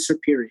and answer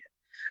period.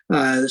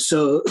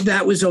 So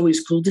that was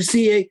always cool to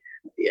see.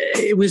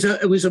 It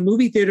was a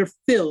movie theater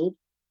filled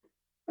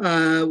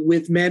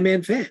with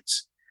Madman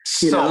fans.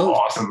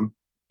 Awesome.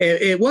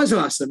 It was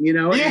awesome,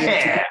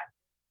 Yeah.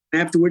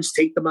 And afterwards,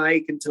 take the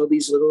mic and tell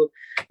these little,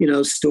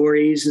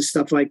 stories and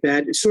stuff like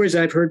that. Stories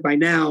I've heard by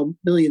now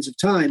millions of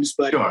times,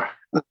 but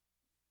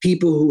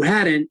people who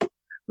hadn't,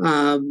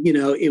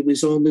 it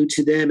was all new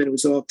to them and it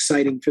was all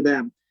exciting for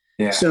them.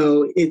 Yeah.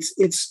 So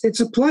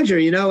it's a pleasure,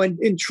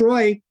 And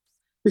Troy,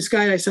 this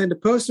guy I signed a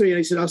poster, and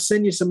I said, "I'll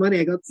send you some money."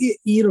 I go,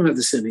 "You don't have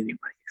to send any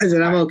money." I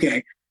said, "I'm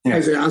okay." Yeah.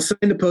 I said, "I'll sign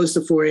the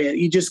poster for you.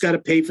 You just got to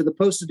pay for the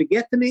poster to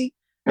get to me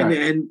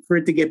and for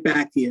it to get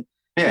back to you."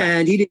 Yeah.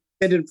 And he didn't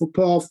send it for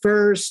Paul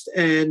first.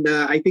 And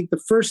I think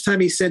the first time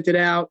he sent it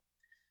out,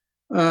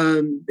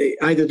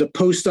 either the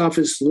post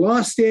office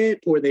lost it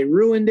or they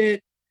ruined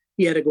it.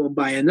 He had to go and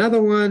buy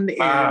another one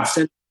and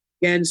send it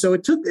again. So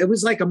it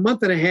was like a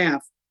month and a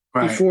half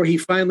before he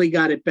finally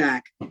got it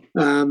back.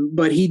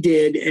 But he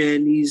did.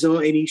 And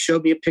he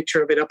showed me a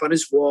picture of it up on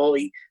his wall.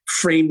 He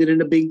framed it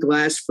in a big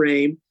glass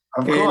frame.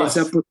 Of course.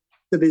 It's up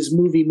with his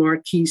movie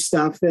marquee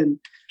stuff. And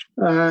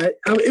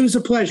it was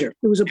a pleasure.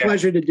 It was a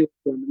pleasure to do it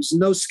for him. There was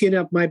no skin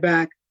up my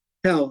back.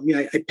 Hell,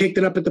 I picked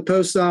it up at the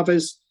post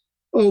office,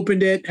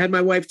 opened it, had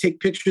my wife take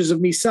pictures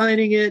of me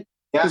signing it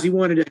because he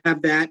wanted to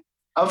have that.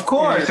 Of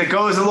course, it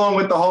goes along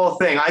with the whole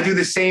thing. I do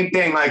the same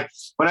thing. Like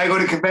when I go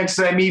to conventions,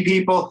 I meet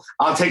people,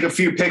 I'll take a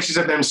few pictures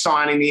of them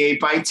signing the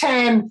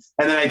 8x10, and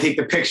then I take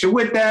the picture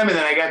with them, and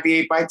then I got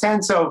the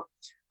 8x10. So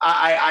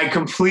I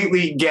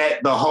completely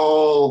get the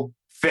whole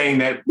thing,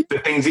 that the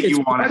things that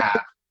you want to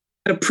have.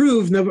 To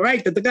prove,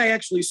 right, that the guy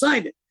actually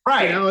signed it.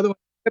 Right. You know, otherwise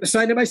I'm going to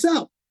sign it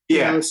myself.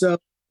 Yeah. You know, so,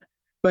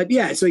 but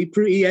yeah, so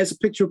he has a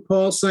picture of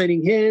Paul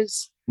signing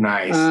his.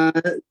 Nice.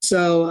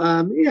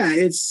 Yeah,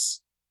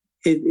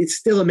 it's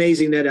still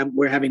amazing that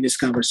we're having this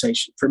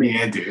conversation for me.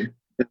 Yeah, dude.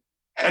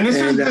 And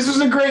this was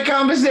a great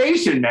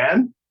conversation,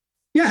 man.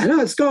 Yeah,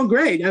 no, it's going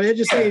great. I mean,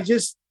 it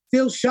just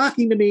feels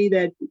shocking to me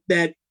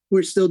that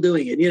we're still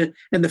doing it. You know,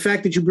 and the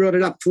fact that you brought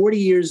it up 40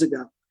 years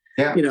ago.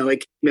 Yeah. You know,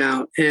 it came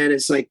out, and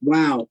it's like,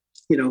 wow.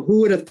 You know, who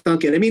would have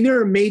thunk it? I mean, there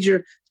are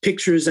major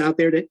pictures out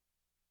there that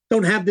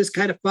don't have this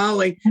kind of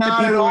following.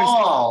 Not at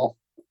all.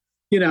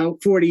 You know,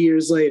 40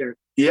 years later.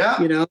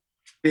 Yeah. You know,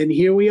 and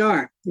here we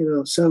are. You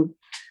know, so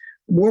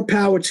more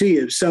power to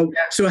you. So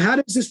how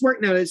does this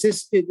work now? Is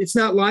this? It's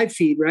not live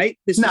feed, right?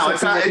 It's not.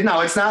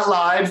 It's not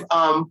live.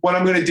 What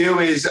I'm going to do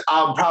is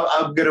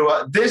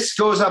this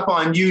goes up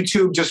on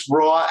YouTube just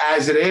raw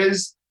as it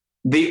is.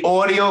 The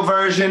audio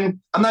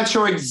version, I'm not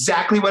sure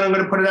exactly when I'm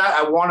going to put it out.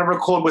 I want to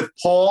record with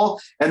Paul.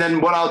 And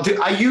then what I'll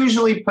do, I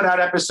usually put out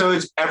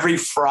episodes every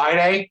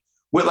Friday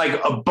with like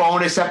a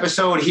bonus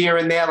episode here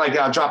and there. Like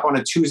I'll drop on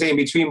a Tuesday in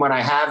between when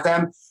I have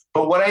them.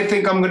 But what I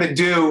think I'm going to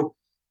do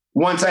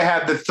once I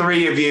have the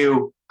three of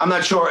you, I'm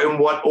not sure in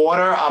what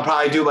order. I'll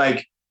probably do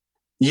like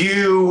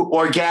you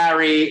or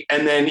Gary,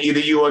 and then either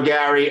you or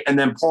Gary and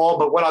then Paul.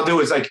 But what I'll do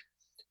is like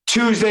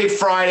Tuesday,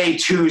 Friday,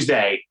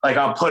 Tuesday, like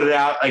I'll put it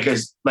out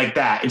like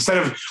that instead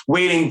of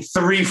waiting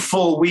 3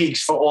 full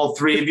weeks for all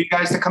three of you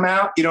guys to come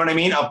out. You know what I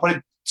mean? I'll put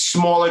it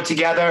smaller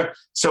together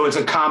so it's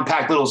a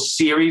compact little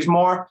series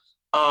more.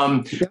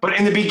 But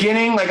in the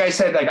beginning, like I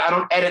said, like I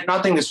don't edit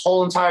nothing. This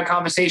whole entire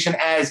conversation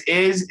as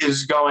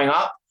is going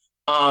up.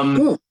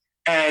 Cool.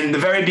 And the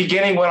very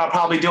beginning, what I'll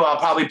probably do, I'll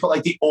probably put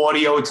like the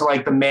audio to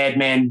like the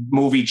Madman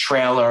movie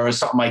trailer or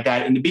something like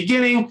that in the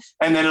beginning,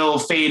 and then it'll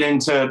fade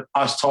into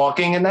us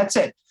talking, and that's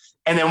it.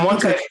 And then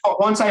once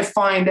I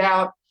find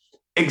out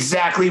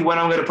exactly when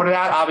I'm going to put it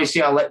out,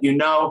 obviously I'll let you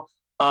know.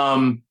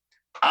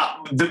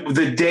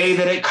 The day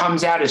that it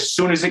comes out, as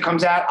soon as it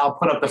comes out, I'll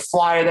put up the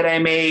flyer that I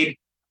made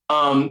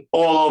all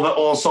over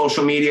all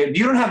social media.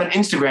 You don't have an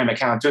Instagram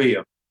account, do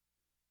you?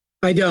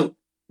 I don't.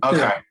 Okay.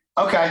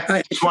 No. Okay.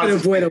 I try to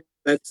avoid all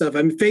that stuff.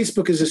 I mean,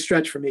 Facebook is a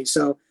stretch for me,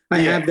 so I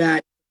have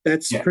that.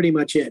 That's pretty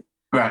much it.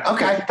 Right.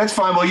 Okay. That's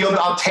fine. Well,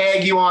 I'll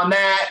tag you on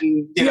that,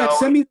 and you know.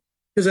 Send me,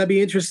 because I'd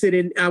be interested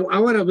in. I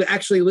want to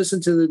actually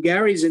listen to the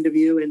Gary's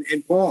interview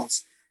and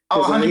Paul's.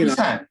 Oh,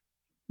 100%.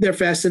 They're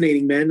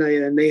fascinating men,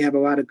 and they have a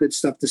lot of good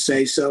stuff to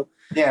say. So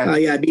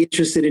I'd be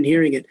interested in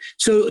hearing it.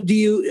 So do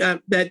you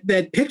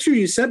that picture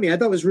you sent me? I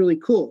thought was really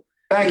cool.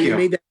 Thank you.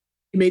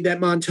 You made that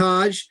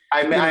montage.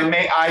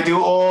 I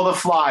do all the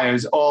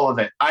flyers, all of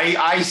it.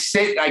 I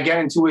get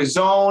into a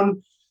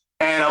zone,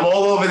 and I'm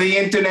all over the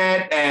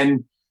internet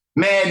and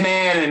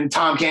Madman and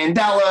Tom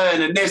Candela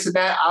and this and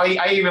that.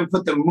 I even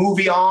put the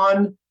movie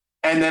on,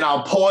 and then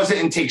I'll pause it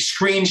and take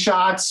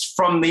screenshots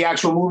from the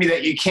actual movie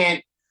that you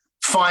can't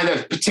find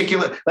a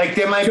particular, like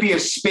there might be a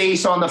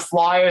space on the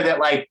flyer that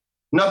like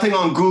nothing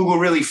on Google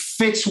really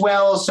fits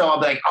well. So I'll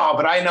be like, oh,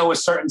 but I know a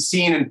certain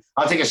scene, and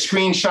I'll take a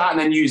screenshot and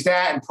then use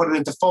that and put it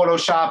into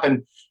Photoshop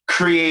and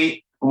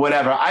create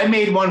whatever. I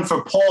made one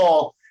for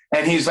Paul,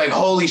 and he's like,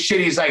 holy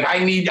shit. He's like,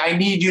 I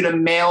need you to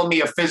mail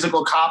me a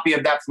physical copy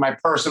of that for my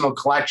personal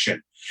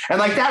collection. And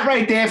like that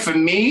right there for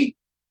me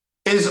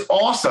is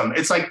awesome.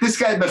 It's like this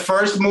guy, the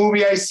first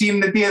movie I see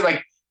him to be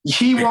like,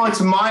 he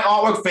wants my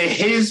artwork for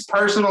his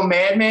personal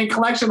Madman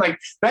collection. Like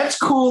that's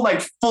cool.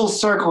 Like full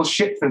circle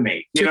shit for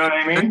me. You know what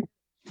I mean?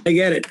 I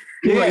get it.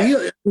 Yeah.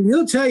 Well,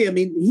 he'll tell you, I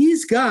mean,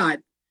 he's got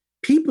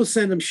people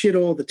send him shit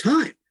all the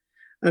time.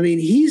 I mean,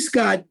 he's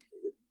got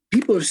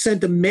people have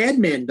sent him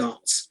Madman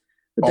dolls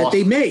that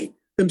they made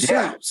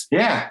themselves.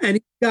 Yeah. And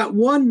he's got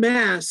one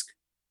mask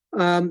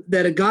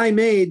that a guy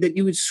made that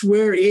you would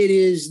swear it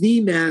is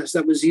the mask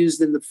that was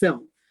used in the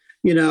film.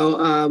 You know,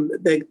 I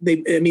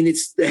mean,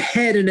 it's the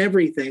head and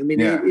everything. I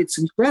mean, it's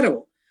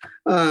incredible.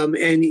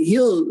 And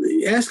he'll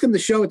ask him to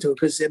show it to him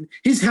because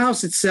his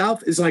house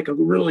itself is like a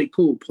really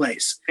cool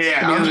place.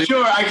 Yeah, I'm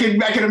sure. I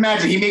can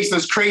imagine. He makes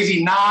those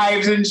crazy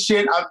knives and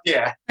shit.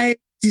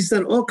 He's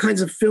done all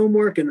kinds of film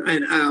work and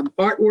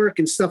artwork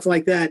and stuff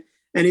like that.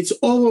 And it's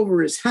all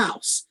over his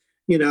house,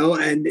 you know,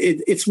 and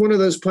it's one of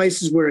those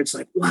places where it's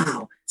like,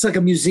 wow, it's like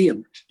a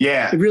museum.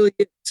 Yeah. It really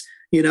is.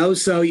 You know,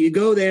 so you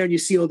go there and you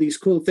see all these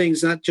cool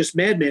things, not just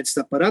Madman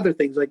stuff, but other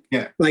things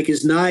like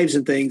his knives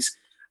and things.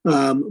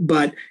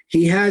 But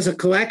he has a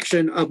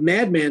collection of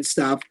Madman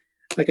stuff.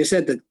 Like I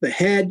said, the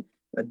head,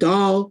 a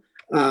doll,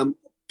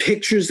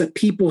 pictures that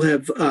people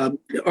have,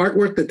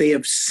 artwork that they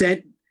have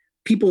sent,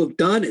 people have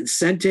done and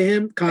sent to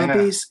him,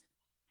 copies.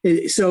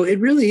 So it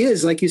really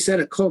is, like you said,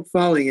 a cult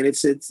following, and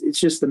it's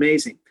just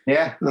amazing.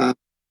 Yeah.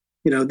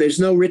 there's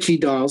no Richie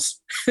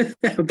dolls.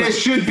 There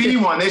should be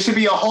one. There should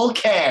be a whole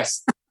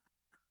cast.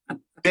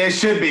 There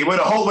should be with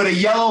a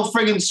yellow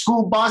friggin'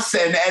 school bus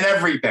and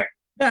everything.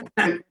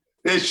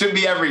 There should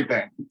be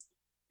everything.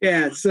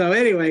 Yeah. So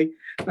anyway,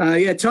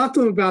 talk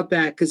to him about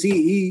that because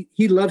he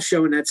loves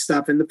showing that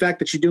stuff, and the fact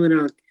that you're doing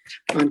it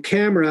on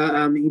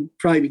camera, he'd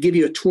probably give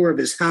you a tour of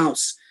his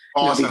house.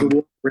 Awesome. You can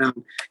walk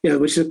around,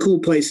 which is a cool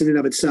place in and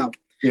of itself.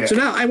 Yeah. So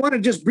now I want to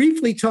just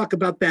briefly talk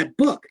about that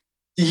book.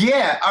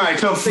 Yeah. All right.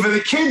 So for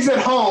the kids at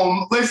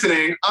home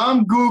listening,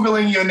 I'm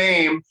Googling your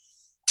name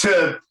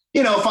to,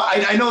 if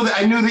I know that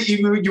I knew that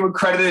you were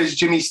credited as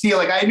Jimmy Steele.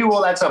 Like I knew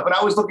all that stuff, but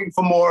I was looking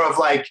for more of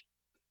like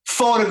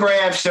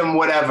photographs and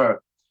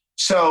whatever.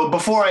 So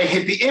before I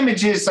hit the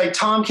images, like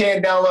Tom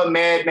Candela,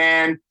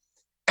 Madman,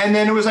 and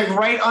then it was like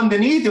right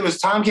underneath, it was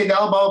Tom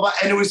Candela, blah, blah, blah.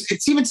 And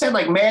it's even said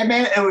like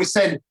Madman, and it was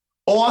said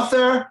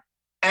author,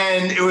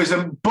 and it was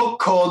a book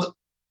called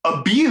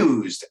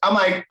Abused. I'm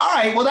like, all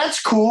right, well,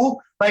 that's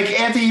cool. Like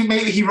after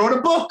he wrote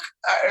a book,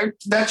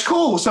 that's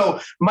cool. So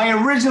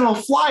my original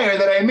flyer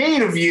that I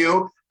made of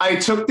you, I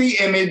took the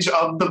image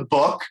of the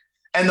book,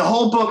 and the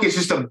whole book is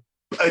just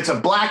it's a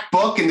black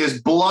book and there's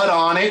blood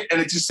on it.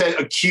 And it just said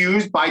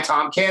accused by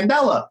Tom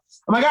Candela.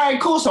 I'm like, all right,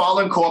 cool. So I'll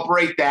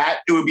incorporate that.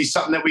 It would be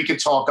something that we could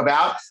talk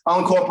about. I'll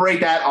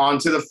incorporate that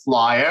onto the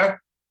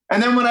flyer.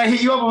 And then when I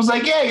hit you up, I was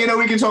like, yeah,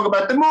 we can talk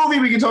about the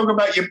movie. We can talk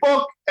about your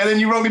book. And then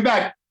you wrote me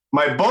back,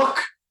 my book?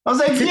 I was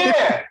like,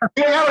 yeah, I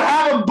don't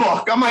have a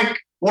book. I'm like,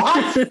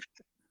 what?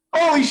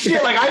 Holy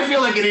shit. Like, I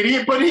feel like an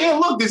idiot. But here,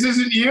 look, this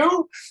isn't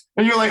you.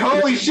 And you're like,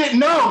 holy shit,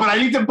 no, but I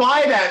need to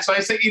buy that. So I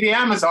sent you the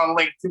Amazon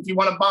link if you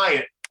want to buy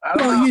it.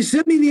 Well, you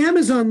sent me the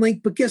Amazon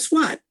link, but guess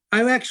what?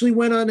 I actually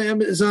went on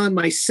Amazon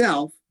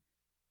myself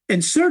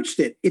and searched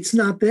it. It's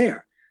not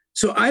there.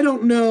 So I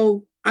don't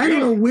know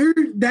where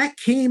that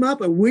came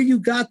up or where you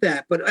got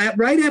that. But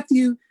right after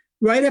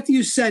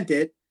you sent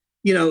it,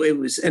 it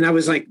was, and I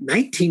was like,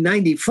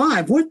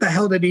 1995. What the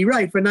hell did he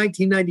write for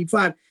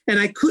 1995? And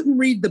I couldn't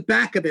read the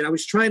back of it. I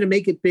was trying to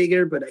make it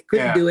bigger, but I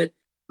couldn't do it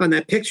on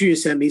that picture you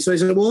sent me. So I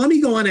said, well, let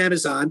me go on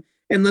Amazon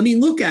and let me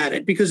look at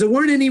it because there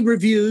weren't any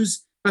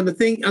reviews on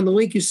the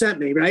link you sent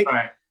me, right? All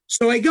right.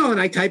 So I go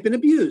and I type in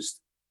abused.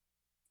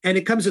 And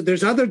it comes,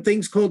 there's other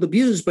things called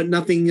abused, but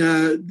nothing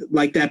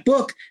like that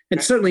book,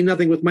 and certainly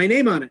nothing with my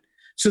name on it.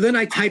 So then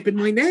I type in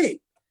my name,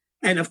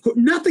 and of course,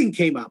 nothing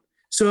came up.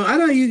 So I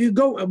don't know, you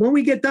go, when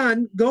we get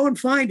done, go and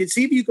find it,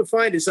 see if you can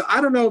find it. So I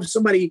don't know if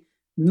somebody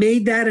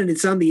made that and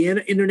it's on the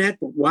internet,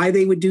 but why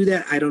they would do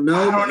that, I don't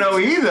know. I don't know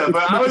either,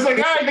 but I was like,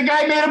 all right, the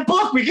guy made a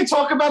book. We can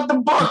talk about the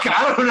book.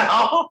 I don't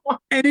know.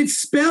 And it's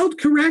spelled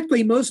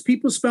correctly. Most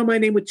people spell my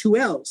name with 2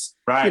 L's,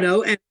 right?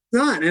 And it's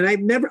not. And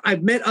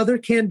I've met other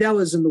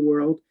Candelas in the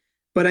world,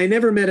 but I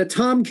never met a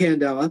Tom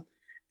Candela.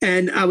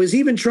 And I was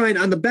even trying,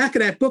 on the back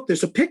of that book,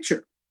 there's a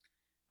picture.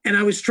 And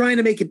I was trying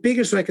to make it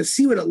bigger so I could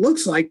see what it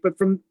looks like. But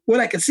from what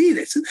I could see,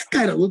 that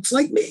kind of looks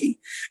like me,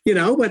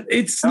 but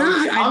it's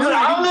not.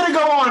 I'm going to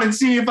go on and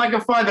see if I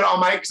can find it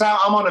on because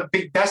I'm on a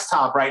big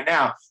desktop right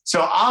now.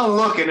 So I'll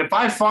look, and if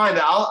I find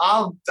it,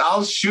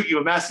 I'll shoot you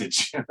a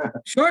message.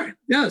 Sure.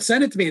 No,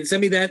 send it to me and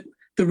send me the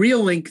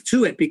real link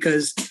to it,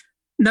 because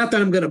not that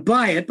I'm going to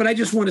buy it, but I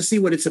just want to see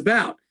what it's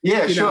about.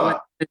 Yeah,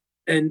 sure.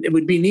 And it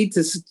would be neat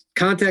to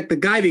contact the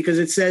guy, because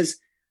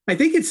I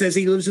think it says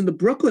he lives in the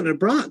Brooklyn or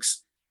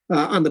Bronx.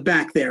 On the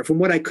back there, from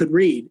what I could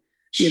read,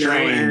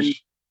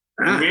 Strange.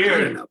 And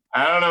weird.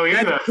 I don't know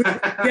either.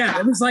 Yeah,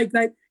 it was like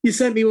that. You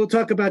sent me, we'll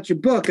talk about your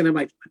book, and I'm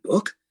like, my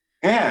book?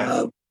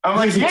 Yeah. I'm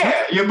like,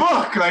 yeah, your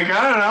book. Like,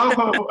 I don't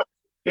know.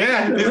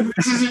 Yeah,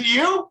 this isn't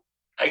you?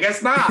 I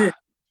guess not.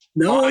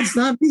 No, it's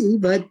not me,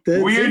 but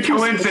weird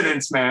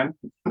coincidence, man.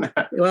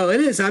 Well,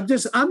 it is. I'm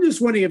just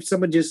wondering if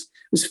someone just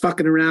was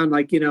fucking around,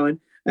 like, and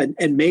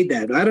made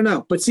that. I don't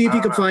know, but see if you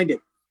can find it.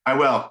 I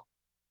will.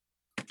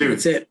 Dude.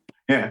 That's it.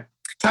 Yeah.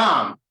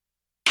 Tom,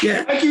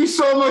 yeah, thank you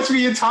so much for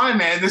your time,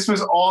 man. This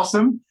was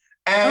awesome.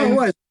 And it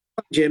was,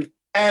 Jim.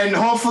 And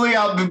hopefully,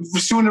 I'll be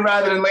sooner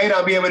rather than later.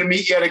 I'll be able to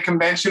meet you at a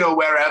convention or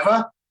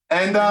wherever.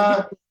 And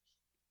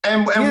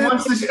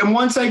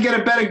once I get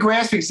a better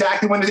grasp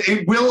exactly when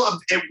it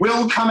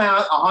will come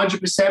out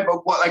 100%.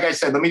 But like I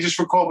said, let me just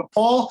record with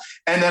Paul,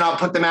 and then I'll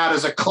put them out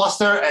as a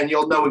cluster, and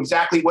you'll know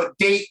exactly what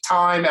date,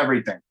 time,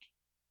 everything.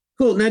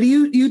 Cool. Now, do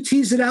you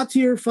tease it out to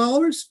your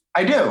followers?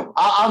 I do.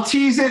 I'll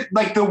tease it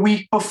like the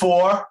week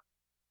before. Okay.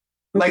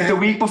 Like the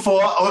week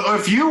before. Or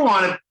if you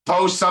want to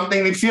post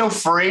something, then feel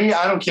free.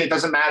 I don't care. It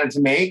doesn't matter to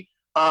me.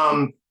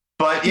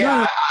 But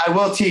yeah, I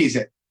will tease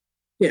it.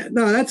 Yeah.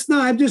 No,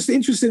 I'm just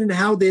interested in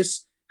how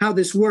this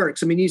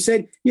works. I mean, you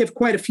said you have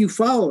quite a few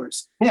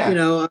followers.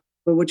 Yeah.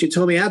 But what you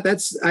told me out,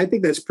 I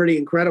think that's pretty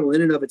incredible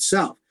in and of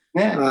itself.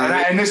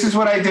 Yeah. And this is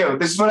what I do.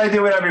 This is what I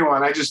do with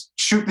everyone. I just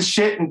shoot the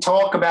shit and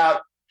talk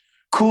about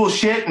cool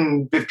shit,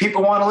 and if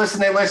people want to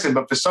listen, they listen.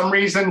 But for some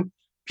reason,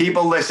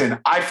 people listen.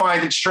 I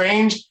find it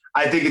strange.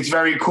 I think it's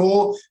very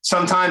cool.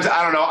 Sometimes,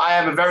 I don't know, I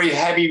have a very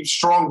heavy,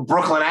 strong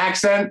Brooklyn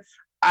accent.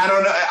 I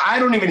don't know. I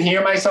don't even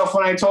hear myself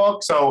when I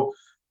talk. So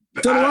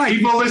So do I.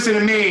 People listen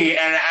to me,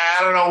 and I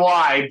don't know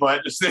why,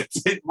 but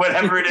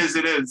whatever it is,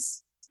 it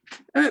is.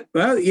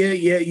 Well,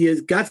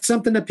 you got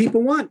something that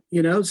people want,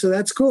 so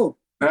that's cool.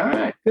 All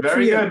right.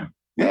 Very good.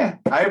 Yeah,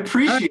 I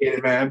appreciate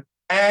it, man.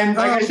 And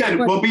like I said,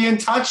 we'll be in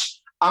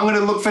touch. I'm going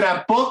to look for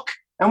that book,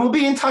 and we'll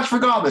be in touch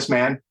regardless,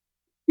 man.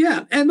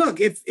 Yeah, and look,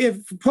 if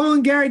Paul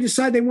and Gary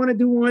decide they want to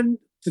do one,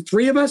 the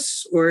three of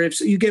us, or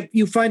if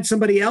you find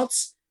somebody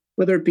else,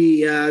 whether it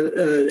be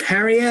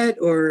Harriet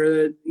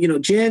or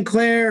Jan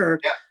Claire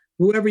or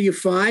whoever you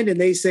find, and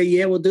they say,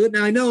 yeah, we'll do it.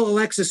 Now I know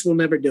Alexis will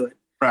never do it.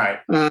 Right.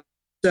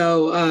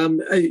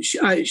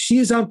 She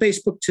is on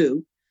Facebook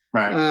too.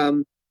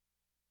 Right.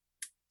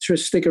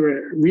 Just think of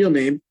her real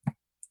name. Of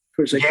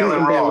course,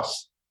 Galen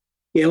Ross.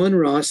 Galen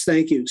Ross,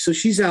 thank you. So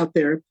she's out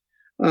there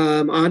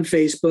on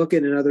Facebook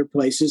and in other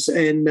places,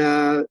 and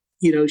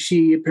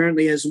she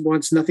apparently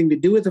wants nothing to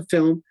do with the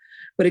film.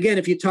 But again,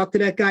 if you talk to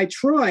that guy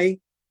Troy,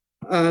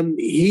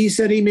 he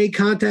said he made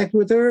contact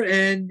with her,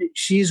 and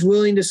she's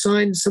willing to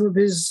sign some of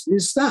his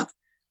stuff.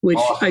 Which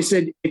awesome. I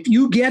said, if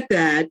you get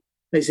that,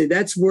 I said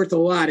that's worth a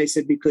lot. I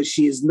said because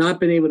she has not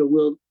been able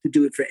to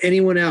do it for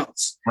anyone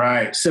else.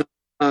 Right. So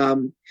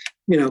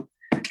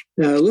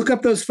look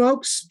up those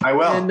folks. I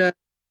will. And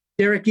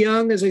Derek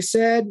Young, as I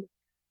said,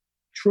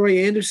 Troy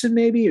Anderson,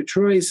 maybe, or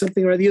Troy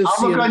something or the.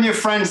 I'll look on your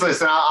friends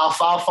list, and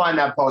I'll find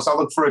that post. I'll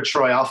look for a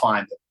Troy. I'll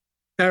find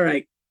it. All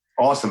right.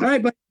 Awesome. All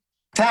right, but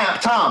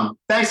Tom,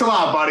 thanks a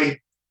lot,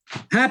 buddy.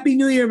 Happy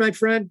New Year, my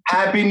friend.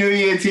 Happy New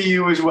Year to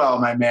you as well,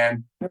 my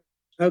man.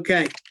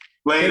 Okay.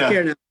 Later. Take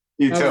care now.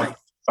 You too. Bye-bye.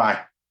 Bye.